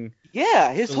unsatisfying.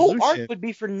 Yeah, his solution. whole arc would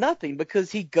be for nothing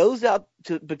because he goes out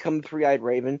to become the three-eyed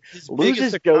raven. His loses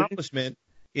biggest accomplishment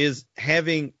is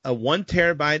having a 1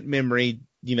 terabyte memory,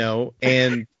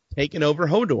 and taking over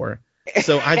Hodor.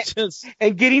 So I just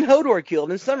and getting Hodor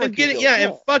killed and Summer killed.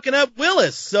 And fucking up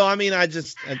Willis. So I mean, I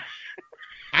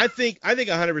think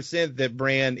 100% that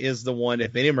Bran is the one.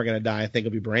 If any of them are going to die, I think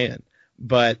it'll be Bran.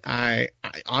 But I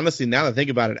honestly, now that I think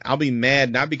about it, I'll be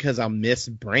mad not because I'll miss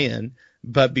Bran,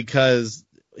 but because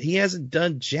he hasn't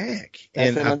done jack. That's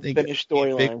and an I think unfinished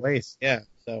storyline. Big waste. Yeah.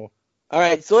 So. All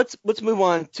right. So let's move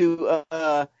on to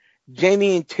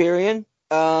Jaime and Tyrion.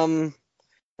 I'm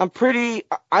pretty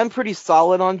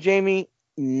solid on Jaime.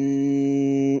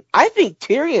 I think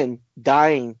Tyrion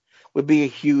dying would be a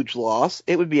huge loss.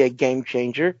 It would be a game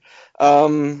changer.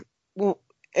 And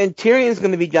Tyrion's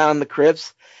going to be down in the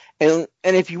crypts. And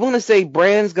if you want to say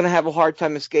Bran's going to have a hard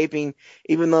time escaping,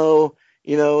 even though,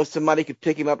 somebody could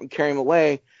pick him up and carry him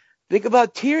away, think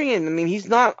about Tyrion. I mean, he's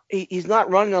not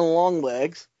running on long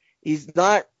legs. He's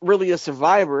not really a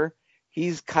survivor.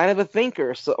 He's kind of a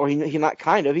thinker.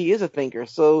 He is a thinker.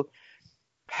 So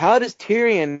how does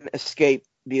Tyrion escape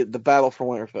the battle for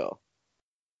Winterfell?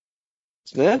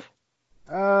 Smith?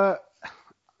 I'm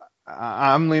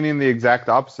leaning the exact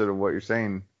opposite of what you're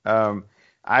saying.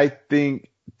 I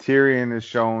think Tyrion has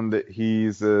shown that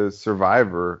he's a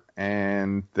survivor,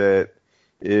 and that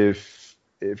if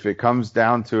it comes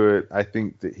down to it, I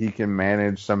think that he can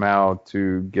manage somehow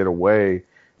to get away.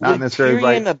 Not Would necessarily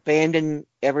Tyrion abandon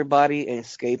everybody and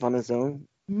escape on his own?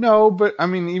 No, but I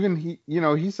mean, even he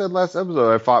said last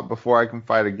episode, I fought before I can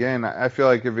fight again. I feel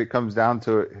like if it comes down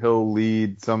to it, he'll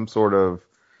lead some sort of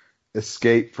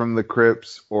escape from the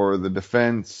crypts or the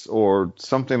defense or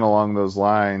something along those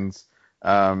lines.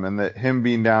 And that him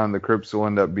being down in the crypts will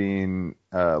end up being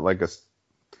like a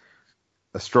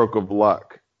stroke of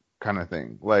luck kind of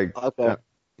thing. Like, okay.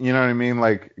 You know what I mean?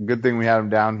 Like, good thing we had him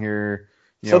down here.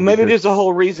 So maybe there's a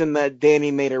whole reason that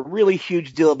Dany made a really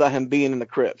huge deal about him being in the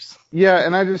crypts. Yeah,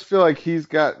 and I just feel like he's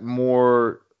got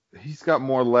more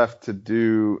left to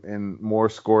do and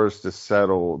more scores to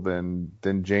settle than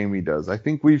Jaime does. I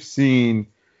think we've seen,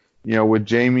 with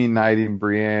Jaime knighting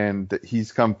Brienne, that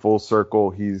he's come full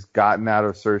circle. He's gotten out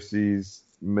of Cersei's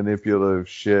manipulative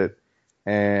shit,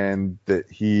 and that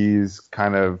he's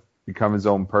kind of become his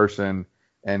own person,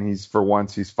 and he's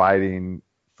fighting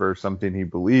for something he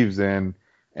believes in.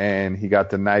 And he got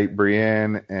to knight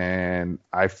Brienne, and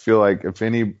I feel like if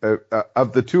any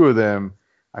of the two of them,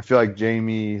 I feel like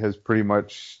Jaime has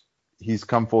he's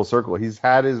come full circle. He's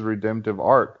had his redemptive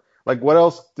arc. Like, what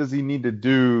else does he need to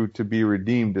do to be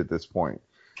redeemed at this point?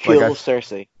 Kill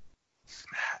Cersei.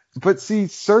 But see,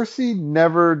 Cersei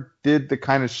never did the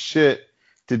kind of shit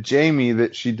to Jaime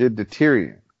that she did to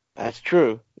Tyrion. That's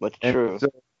true. That's And true.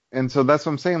 so that's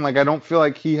what I'm saying. Like, I don't feel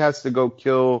like he has to go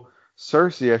kill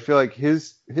Cersei. I feel like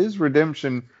his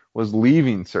redemption was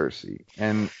leaving Cersei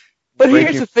and But here's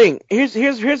breaking. the thing.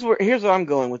 Here's where I'm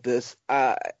going with this.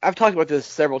 I've talked about this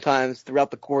several times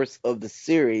throughout the course of the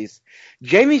series.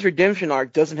 Jaime's redemption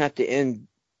arc doesn't have to end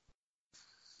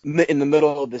in the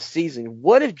middle of the season.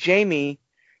 What if Jaime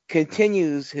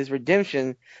continues his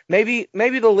redemption? Maybe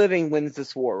the living wins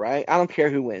this war, right? I don't care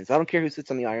who wins. I don't care who sits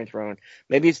on the Iron Throne.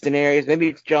 Maybe it's Daenerys. Maybe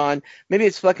it's Jon. Maybe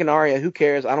it's fucking Arya. Who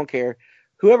cares? I don't care.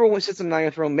 Whoever sits on the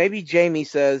Iron Throne. Maybe Jaime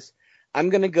says, "I'm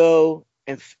gonna go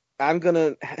and I'm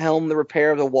gonna helm the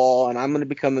repair of the wall, and I'm gonna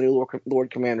become the new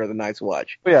Lord Commander of the Night's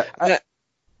Watch." But yeah,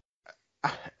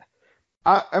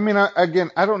 I mean, again,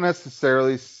 I don't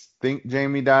necessarily think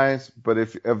Jaime dies, but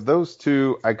if of those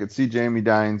two, I could see Jaime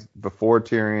dying before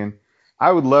Tyrion.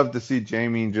 I would love to see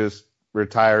Jaime just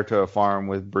retire to a farm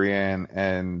with Brienne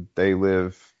and they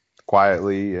live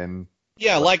quietly and.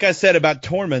 Yeah, like I said about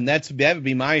Tormund, that would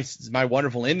be my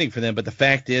wonderful ending for them. But the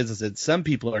fact is that some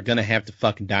people are going to have to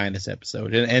fucking die in this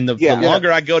episode. And the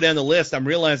longer I go down the list, I'm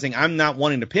realizing I'm not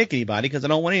wanting to pick anybody because I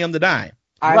don't want any of them to die.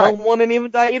 I don't want any of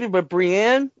them to die either. But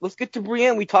Brienne, let's get to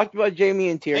Brienne. We talked about Jaime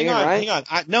and Tyrion, right? Hang on.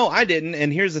 No, I didn't.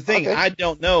 And here's the thing. Okay. I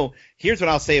don't know. Here's what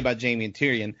I'll say about Jaime and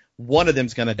Tyrion. One of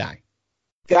them's going to die.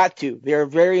 Got to. They're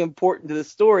very important to the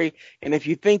story. And if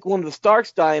you think one of the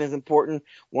Starks dying is important,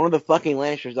 one of the fucking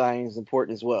Lannisters dying is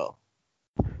important as well.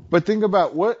 But think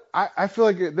about what I feel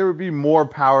like there would be more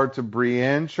power to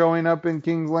Brienne showing up in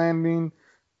King's Landing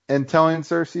and telling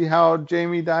Cersei how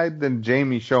Jaime died than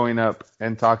Jaime showing up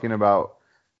and talking about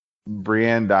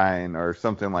Brienne dying or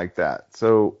something like that.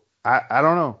 So I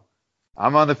don't know.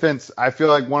 I'm on the fence. I feel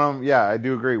like one of them. Yeah, I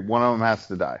do agree. One of them has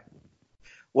to die.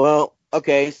 Well,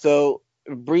 okay, so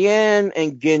Brienne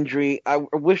and Gendry. I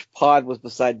wish Pod was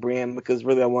beside Brienne because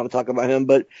really I want to talk about him.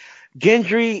 But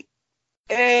Gendry,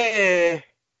 I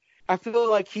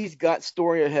feel like he's got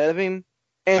story ahead of him,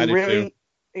 and really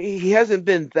he hasn't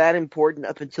been that important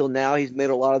up until now. He's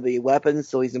made a lot of the weapons,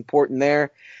 so he's important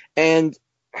there. And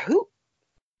who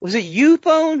was it? You,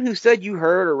 Phone, who said you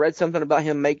heard or read something about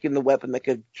him making the weapon that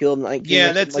could kill 19?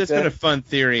 Yeah, that's been a fun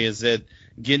theory. Is that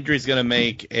Gendry's going to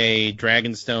make a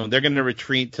Dragonstone. They're going to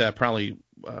retreat to probably,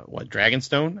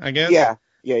 Dragonstone, I guess? Yeah.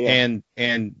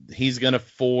 And he's going to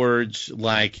forge,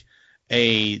 like,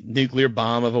 a nuclear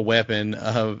bomb of a weapon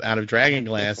out of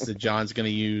dragonglass that Jon's going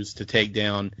to use to take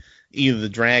down either the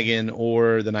dragon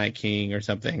or the Night King or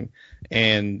something.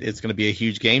 And it's going to be a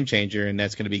huge game changer, and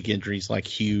that's going to be Gendry's, like,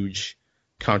 huge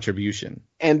contribution.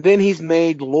 And then he's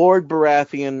made Lord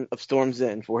Baratheon of Storm's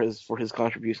End for his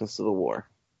contributions to the war.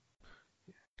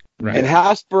 Right. And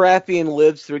House Baratheon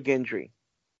lives through Gendry.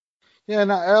 Yeah,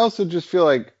 and I also just feel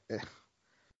like,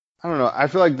 I don't know, I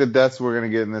feel like the deaths we're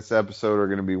going to get in this episode are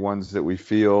going to be ones that we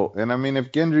feel. And I mean,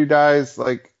 if Gendry dies,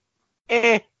 like,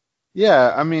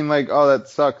 yeah, I mean, like, oh, that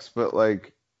sucks. But,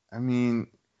 like, I mean,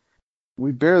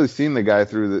 we've barely seen the guy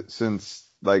since,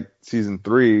 like, season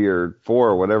 3 or 4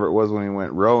 or whatever it was when he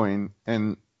went rowing.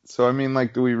 And so, I mean,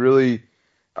 like, are we really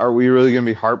going to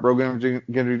be heartbroken if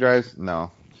Gendry dies?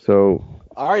 No. So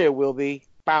Arya will be.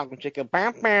 All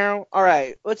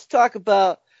right, let's talk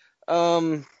about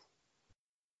who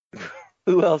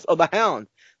else? Oh, the Hound.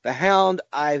 The Hound,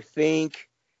 I think,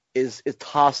 is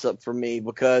toss up for me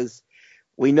because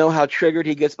we know how triggered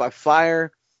he gets by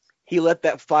fire. He let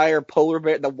that fire polar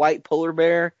bear, the white polar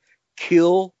bear,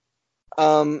 kill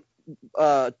Thoros,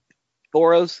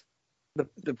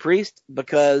 the priest,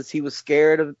 because he was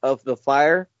scared of the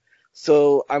fire.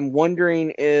 So I'm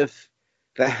wondering if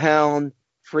the Hound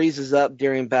freezes up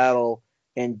during battle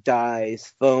and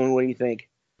dies. Phone, what do you think?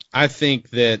 I think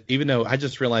that even though I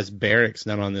just realized Barrick's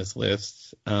not on this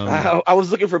list. I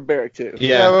was looking for Barrick too.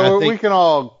 Yeah, we can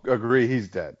all agree he's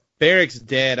dead. Barrick's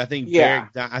dead. I think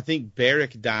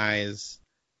Barrick dies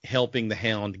helping the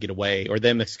Hound get away, or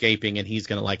them escaping, and he's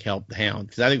gonna like help the Hound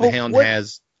because I think the Hound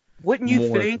has. Wouldn't you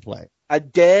think a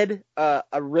dead, a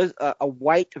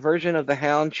white version of the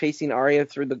Hound chasing Arya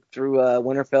through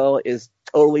Winterfell is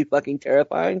totally fucking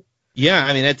terrifying? Yeah,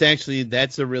 I mean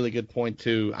that's a really good point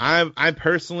too. I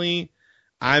personally,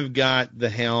 I've got the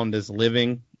Hound as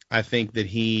living. I think that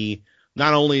he,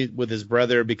 not only with his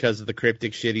brother because of the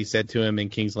cryptic shit he said to him in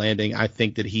King's Landing, I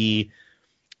think that he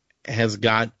has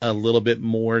got a little bit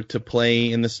more to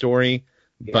play in the story.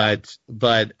 Yeah.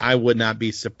 But I would not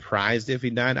be surprised if he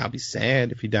died. I'll be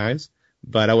sad if he dies,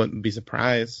 but I wouldn't be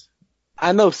surprised.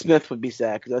 I know Smith would be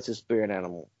sad because that's his spirit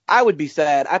animal. I would be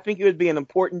sad. I think it would be an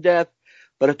important death,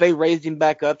 but if they raised him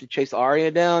back up to chase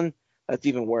Arya down, that's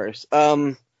even worse.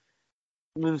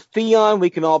 With Theon, we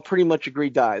can all pretty much agree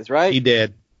dies, right? He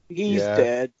did. He's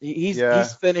dead.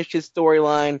 He's finished his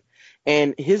storyline,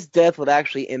 and his death would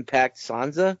actually impact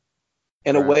Sansa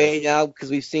in a way now,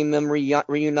 because we've seen them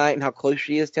reunite and how close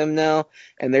she is to him now,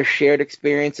 and their shared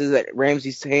experiences at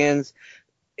Ramsay's hands.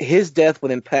 His death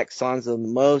would impact Sansa the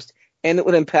most, and it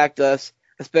would impact us,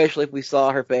 especially if we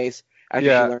saw her face after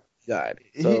she learned he died.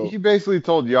 So, he basically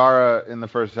told Yara in the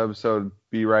first episode,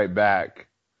 "Be right back."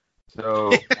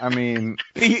 So, I mean,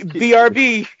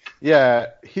 BRB. Yeah,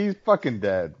 he's fucking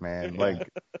dead, man. Like,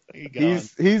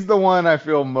 he's the one I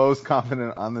feel most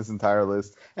confident on this entire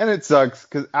list, and it sucks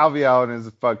because Alfie Allen is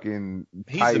a fucking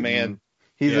He's titan. the man.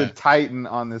 He's a titan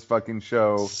on this fucking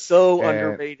show. So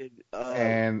underrated.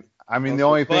 And I mean, the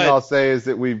only thing I'll say is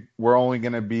that we're only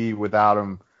gonna be without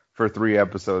him for 3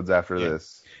 episodes after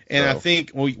this. And I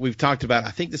think we've talked about,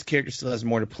 I think this character still has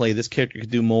more to play. This character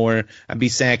could do more. I'd be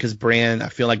sad because Bran, I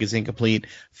feel like, is incomplete.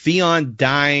 Theon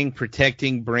dying,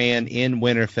 protecting Bran in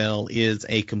Winterfell is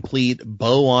a complete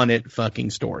bow on it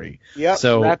fucking story. Yep.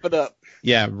 So wrap it up.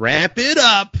 Yeah, wrap it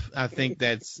up. I think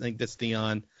that's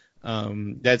Theon.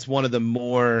 That's one of the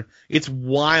more, it's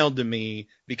wild to me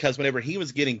because whenever he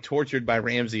was getting tortured by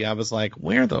Ramsay, I was like,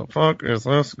 where the fuck is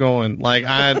this going? Like,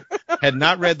 I had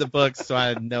not read the books, so I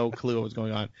had no clue what was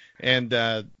going on. And,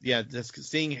 just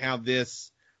seeing how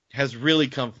this has really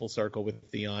come full circle with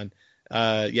Theon.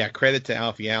 Credit to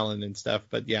Alfie Allen and stuff.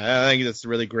 But yeah, I think that's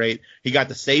really great. He got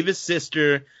to save his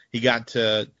sister. He got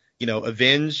to,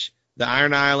 avenge the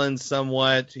Iron Islands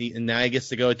somewhat. And now he gets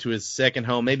to go to his second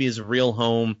home, maybe his real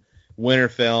home,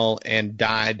 Winterfell, and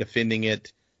die defending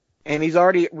it. And he's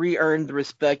already re-earned the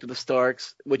respect of the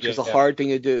Starks, which is a hard thing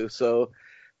to do. So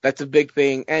that's a big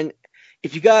thing. And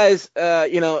if you guys,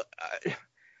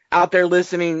 out there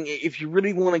listening, if you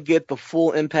really want to get the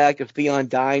full impact of Theon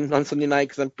dying on Sunday night,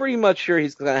 because I'm pretty much sure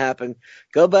he's going to happen,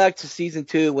 go back to season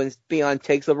 2 when Theon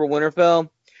takes over Winterfell,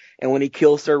 and when he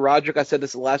kills Sir Roderick. I said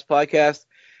this in the last podcast.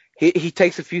 He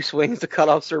takes a few swings to cut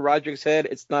off Sir Roderick's head.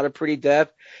 It's not a pretty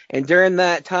death. And during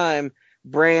that time,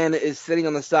 Bran is sitting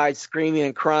on the side screaming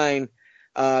and crying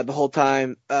the whole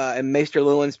time, and Maester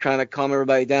Luwin's trying to calm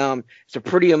everybody down. It's a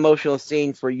pretty emotional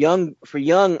scene for young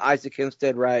Isaac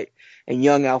Hempstead Wright and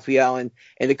young Alfie Allen.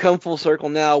 And to come full circle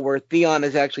now where Theon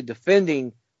is actually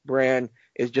defending Bran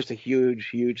is just a huge,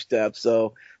 huge step.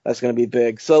 So that's going to be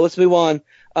big. So let's move on.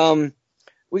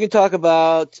 We can talk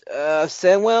about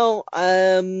Samwell.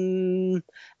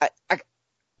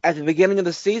 At the beginning of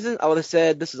the season, I would have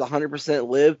said this is 100%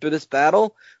 Liv through this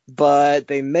battle, but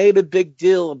they made a big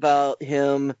deal about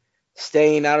him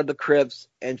staying out of the crypts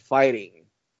and fighting.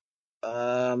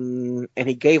 And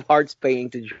he gave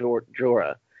Heartsbane to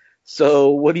Jorah.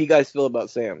 So what do you guys feel about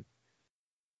Sam?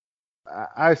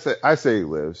 I say he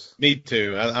lives. Me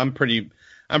too. I'm pretty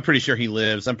sure he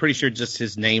lives. I'm pretty sure just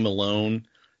his name alone,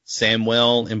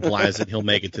 Samwell, implies that he'll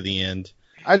make it to the end.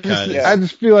 I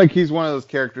just feel like he's one of those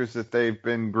characters that they've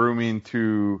been grooming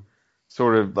to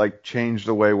sort of like change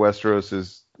the way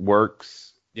Westeros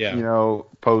works. Yeah.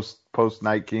 Post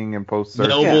Night King and post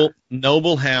Cersei.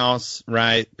 Noble house,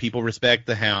 right? People respect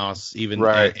the house, even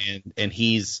right. And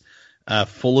he's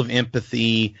full of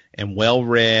empathy and well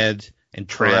read and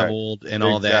traveled and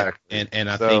all that. And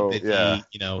I think that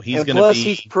he's going to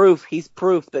be. He's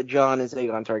proof that Jon is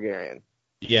Aegon Targaryen.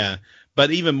 Yeah.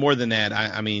 But even more than that,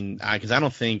 I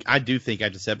do think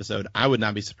after this episode, I would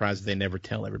not be surprised if they never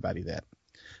tell everybody that.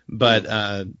 But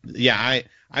I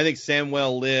think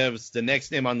Samwell lives. The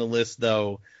next name on the list,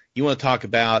 though, you want to talk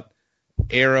about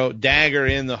dagger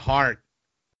in the heart.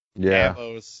 Yeah.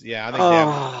 Davos. Yeah,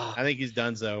 I think he's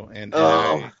done so, and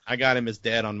I got him as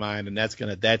dead on mine, and that's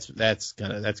gonna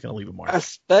leave a mark.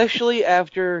 Especially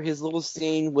after his little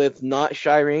scene with not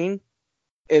Shireen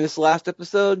in this last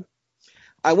episode.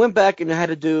 I went back and I had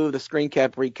to do the screen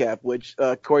cap recap, which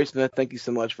Corey Smith, thank you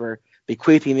so much for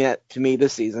bequeathing that to me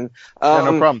this season.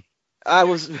 No problem. I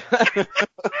was,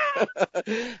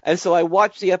 and so I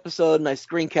watched the episode and I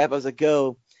screen cap as I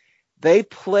go. They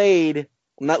played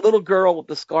when that little girl with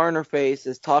the scar on her face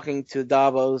is talking to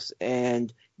Davos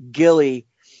and Gilly.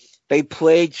 They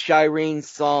played Shireen's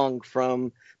song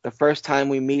from the first time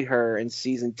we meet her in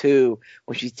season 2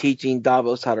 when she's teaching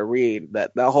Davos how to read.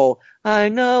 That whole I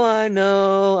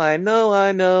know.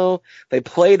 They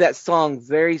play that song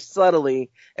very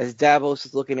subtly as Davos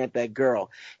is looking at that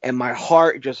girl, and my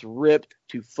heart just ripped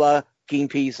to fucking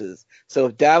pieces. So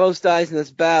if Davos dies in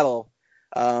this battle,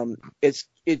 he's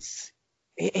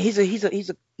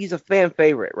a fan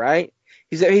favorite, right?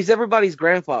 He's everybody's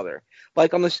grandfather.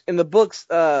 Like in the books,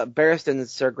 Barristan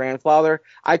is Sir Grandfather.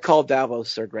 I call Davos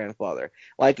Sir Grandfather.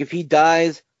 Like if he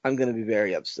dies, I'm gonna be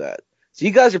very upset. So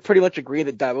you guys are pretty much agreeing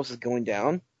that Davos is going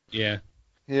down? Yeah.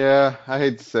 Yeah, I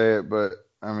hate to say it, but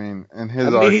I mean, and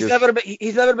his arc he's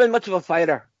never been much of a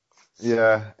fighter.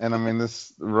 Yeah, and I mean, this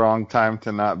is the wrong time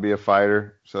to not be a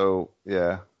fighter. So,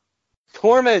 yeah.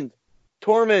 Tormund,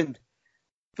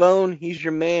 phone, he's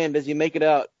your man. Does he make it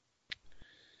out?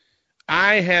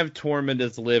 I have Tormund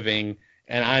as living,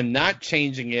 and I'm not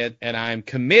changing it, and I'm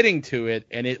committing to it,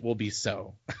 and it will be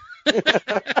so.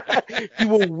 You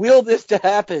will will this to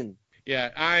happen. Yeah,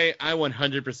 I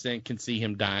 100% can see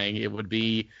him dying. It would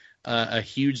be a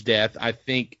huge death. I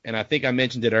think I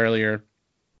mentioned it earlier.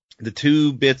 The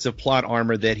two bits of plot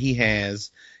armor that he has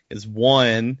is,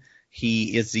 one,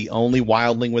 he is the only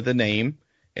wildling with a name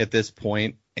at this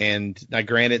point. And I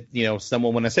granted,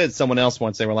 when I said someone else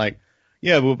once, they were like,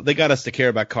 yeah, well, they got us to care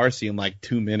about Carsey in like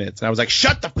 2 minutes. And I was like,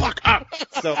 shut the fuck up.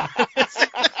 So,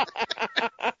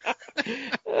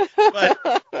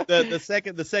 but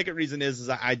the second reason is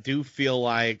I do feel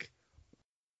like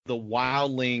the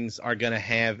wildlings are going to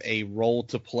have a role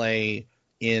to play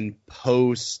in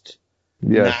post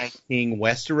Night King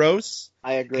Westeros.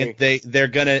 I agree. And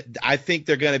I think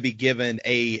they're gonna be given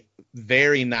a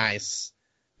very nice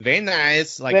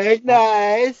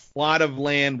plot of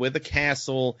land with a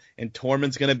castle, and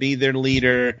Tormund's gonna be their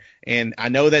leader. And I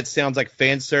know that sounds like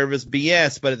fan service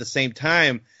BS, but at the same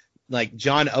time, like,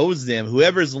 Jon owes them,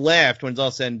 whoever's left when it's all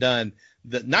said and done,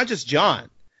 not just Jon,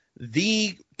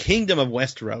 the kingdom of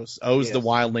Westeros owes the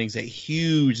wildlings a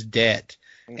huge debt.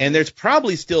 And there's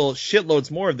probably still shitloads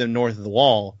more of them north of the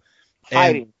wall.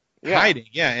 Hiding.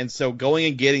 And so going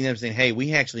and getting them, saying, hey,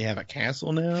 we actually have a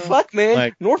castle now. Fuck, man.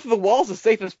 Like, north of the wall's the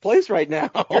safest place right now.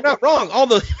 You're not wrong.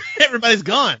 Everybody's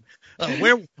gone.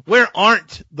 Where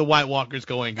aren't the White Walkers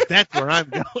going? That's where I'm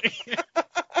going.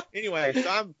 Anyway,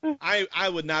 so I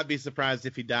would not be surprised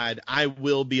if he died. I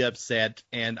will be upset,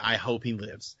 and I hope he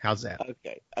lives. How's that?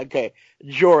 Okay.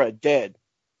 Jorah, dead.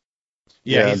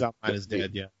 Yeah, he's outlined as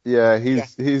dead, yeah. Yeah,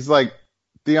 he's like,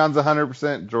 Theon's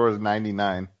 100%, Jorah's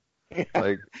 99.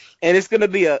 Like, and it's gonna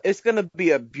be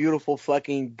a beautiful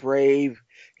fucking brave.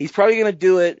 He's probably gonna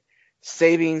do it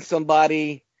saving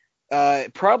somebody. Might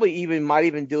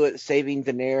even do it saving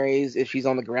Daenerys if she's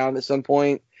on the ground at some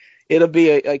point. It'll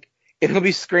be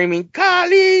screaming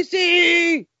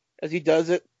Khaleesi as he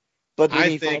does it. But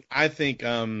I think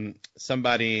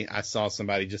I saw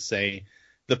somebody just say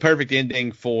the perfect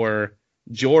ending for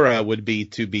Jorah would be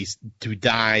to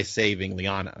die saving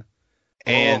Lyanna,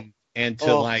 and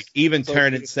to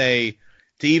turn and say,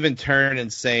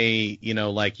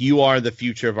 like, you are the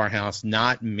future of our house,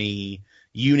 not me.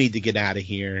 You need to get out of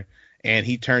here. And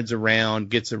he turns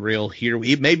around, gets a real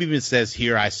he maybe even says,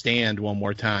 here I stand one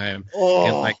more time,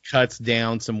 and like cuts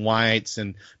down some whites,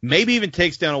 and maybe even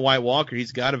takes down a White Walker.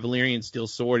 He's got a Valyrian steel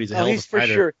sword. He's a hell of a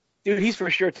fighter. Sure. Dude, he's for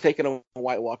sure taking a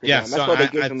White Walker down. So I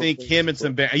think him and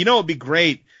some it would be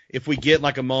great if we get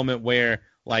like a moment where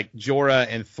like Jorah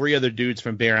and 3 other dudes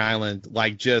from Bear Island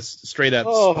like just straight up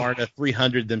Sparta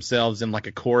 300 themselves in like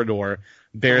a corridor,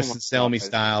 Barristan Selmy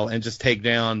style, and just take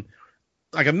down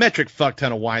like a metric fuck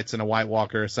ton of whites and a White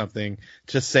Walker or something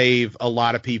to save a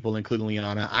lot of people, including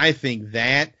Lyanna. I think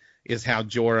that is how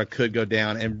Jorah could go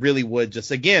down, and really would just,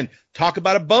 again, talk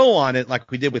about a bow on it like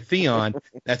we did with Theon.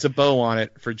 That's a bow on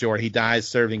it for Jorah. He dies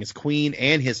serving his queen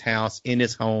and his house in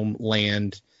his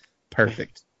homeland.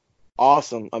 Perfect.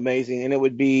 Awesome. Amazing. And it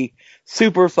would be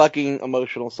super fucking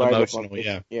emotional.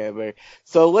 Yeah. Yeah, very.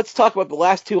 So let's talk about the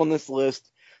last two on this list.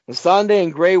 Missandei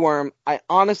and Grey Worm. I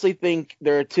honestly think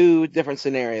there are two different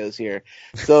scenarios here.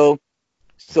 So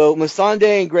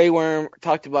Missandei and Grey Worm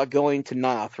talked about going to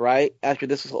Noth, right? After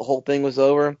this whole thing was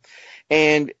over.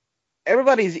 And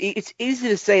it's easy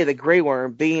to say that Grey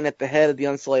Worm, being at the head of the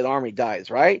Unsullied army,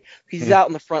 dies, right? He's out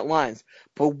in the front lines.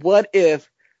 But what if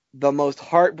the most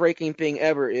heartbreaking thing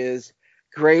ever is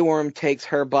Grey Worm takes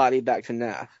her body back to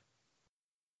Noth?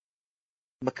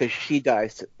 Because she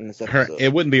dies in this episode.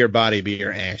 It wouldn't be her body, it'd be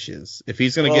her ashes. If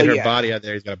he's going to get her body out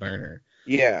there, he's got to burn her.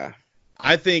 Yeah.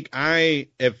 I think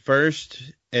at first,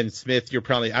 and Smith,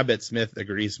 I bet Smith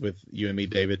agrees with you and me,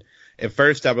 David. At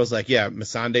first, I was like, yeah,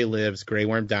 Missandei lives, Grey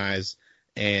Worm dies,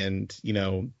 and,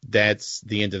 that's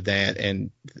the end of that. And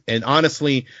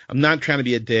honestly, I'm not trying to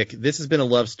be a dick. This has been a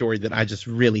love story that I just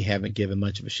really haven't given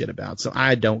much of a shit about, so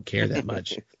I don't care that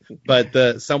much.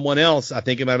 But someone else, I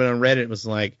think it might have been on Reddit, was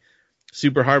like,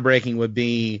 super heartbreaking would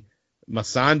be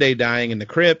Missandei dying in the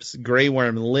crypts, Grey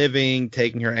Worm living,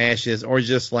 taking her ashes, or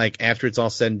just like after it's all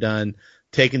said and done,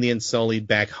 taking the Unsullied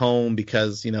back home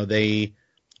because, they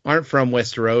aren't from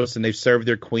Westeros and they've served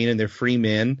their queen and they're free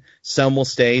men. Some will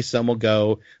stay, some will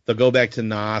go. They'll go back to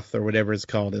Noth or whatever it's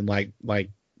called and like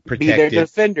protect be their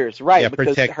defenders, right? Yeah, because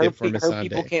protect it for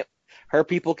Missandei. Her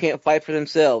people can't fight for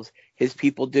themselves. his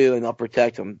people do, and they'll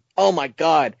protect him. Oh my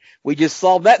God, we just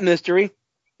solved that mystery.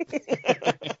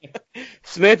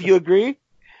 Smith, you agree?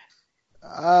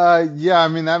 Yeah, I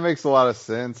mean that makes a lot of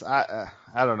sense. I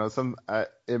don't know.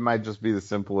 It might just be the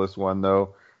simplest one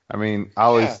though. I mean, I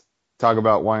always talk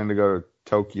about wanting to go to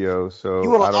Tokyo, so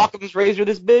you want to Occam's razor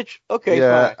this bitch? Okay,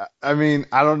 yeah, fine. I mean,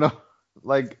 I don't know.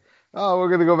 Like, oh, we're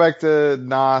gonna go back to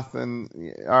Noth, and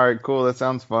all right, cool, that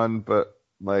sounds fun, but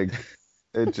like,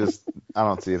 it just, I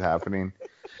don't see it happening.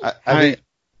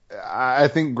 I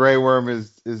think Grey Worm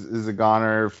is a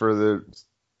goner for the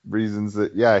reasons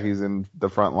that he's in the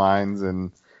front lines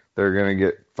and they're gonna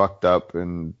get fucked up,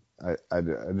 and I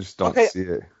just don't see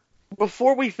it.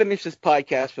 Before we finish this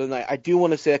podcast for the night, I do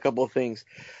want to say a couple of things.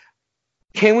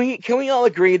 Can we all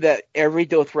agree that every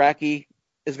Dothraki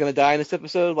is gonna die in this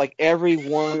episode? Like every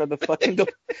one of the fucking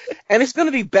and it's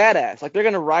gonna be badass. Like they're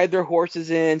gonna ride their horses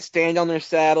in, stand on their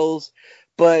saddles,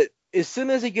 but as soon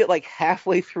as they get like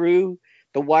halfway through,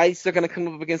 the Whites are gonna come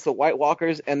up against the White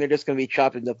Walkers and they're just gonna be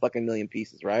chopped into fucking million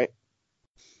pieces, right?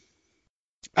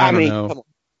 I don't know. Come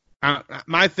on.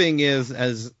 My thing is,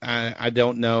 I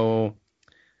don't know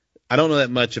that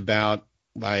much about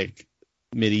like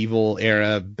medieval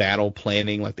era battle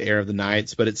planning, like the era of the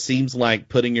knights, but it seems like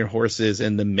putting your horses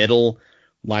in the middle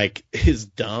like is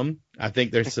dumb. I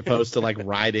think they're supposed to like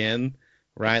ride in,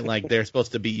 right? Like they're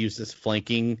supposed to be used as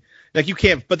flanking. Like you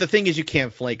can't, but the thing is you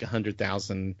can't flank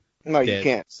 100,000. No, you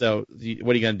can't. So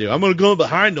what are you gonna do? I'm gonna go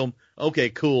behind them.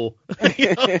 Okay, cool. So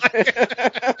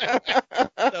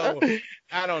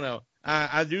I don't know.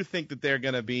 I do think that they're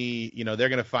going to be, they're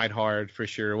going to fight hard for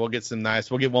sure. We'll get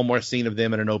one more scene of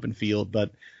them in an open field.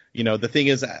 But, the thing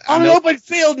is. On an open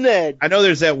field, Ned! I know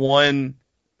there's that one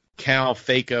Cal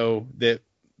Faco that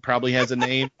probably has a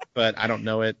name, but I don't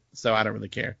know it, so I don't really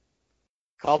care.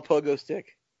 Cal Pogo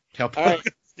Stick. Cal Pogo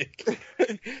Stick.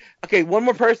 Okay, one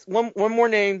more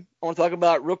name I want to talk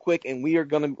about real quick, and we are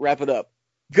going to wrap it up.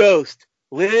 Ghost.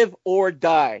 Live or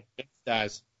die?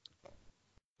 Dies.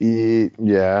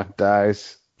 Yeah,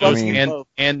 dies. I mean,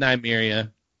 and Nymeria.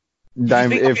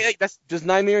 Does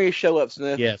Nymeria show up,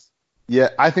 Smith? Yes. Yeah,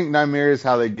 I think Nymeria is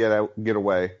how they get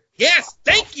away. Yes,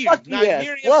 thank you.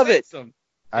 Nymeria, love it.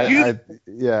 I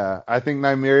think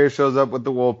Nymeria shows up with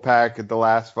the wolf pack at the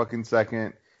last fucking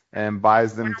second and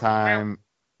buys them time,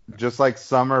 just like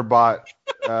Summer bought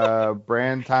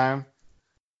Bran time.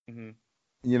 Mm-hmm.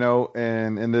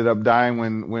 And ended up dying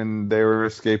when they were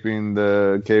escaping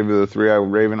the cave of the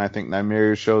Three-Eyed Raven. I think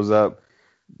Nymeria shows up,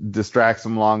 distracts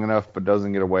them long enough, but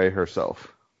doesn't get away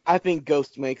herself. I think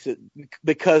Ghost makes it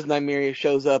because Nymeria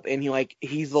shows up and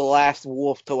he's the last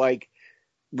wolf to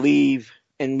leave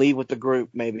with the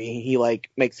group. Maybe he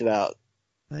makes it out.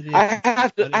 I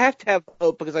have to have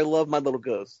hope because I love my little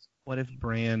Ghost. What if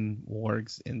Bran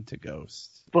wargs into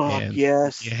Ghost? Fuck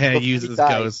yes. Yeah, he uses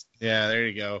Ghost. Yeah, there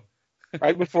you go.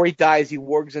 Right before he dies, he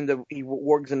wargs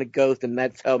into Ghost, and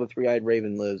that's how the Three-Eyed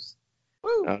Raven lives.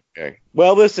 Woo. Okay.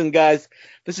 Well, listen, guys,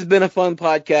 this has been a fun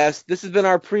podcast. This has been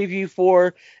our preview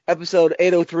for episode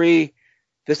 803.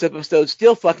 This episode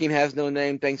still fucking has no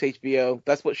name, thanks HBO.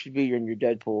 That's what should be in your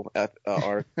Deadpool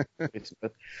arc.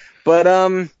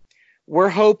 But we're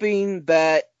hoping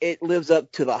that it lives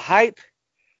up to the hype.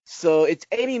 So it's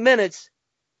 80 minutes,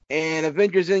 and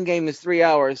Avengers Endgame is 3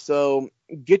 hours. So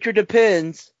get your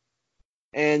Depends.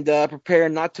 And prepare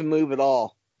not to move at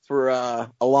all for a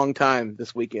long time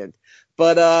this weekend.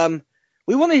 But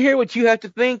we want to hear what you have to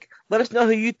think. Let us know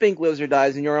who you think lives or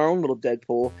dies in your own little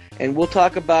Deadpool. And we'll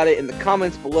talk about it in the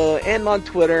comments below and on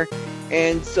Twitter.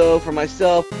 And so for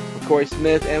myself, for Corey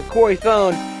Smith, and Corey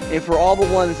Thone, and for all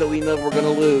the ones that we know we're going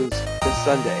to lose this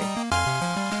Sunday,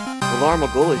 Valar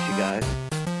Morghulis, you guys.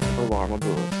 Valar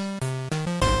Morghulis.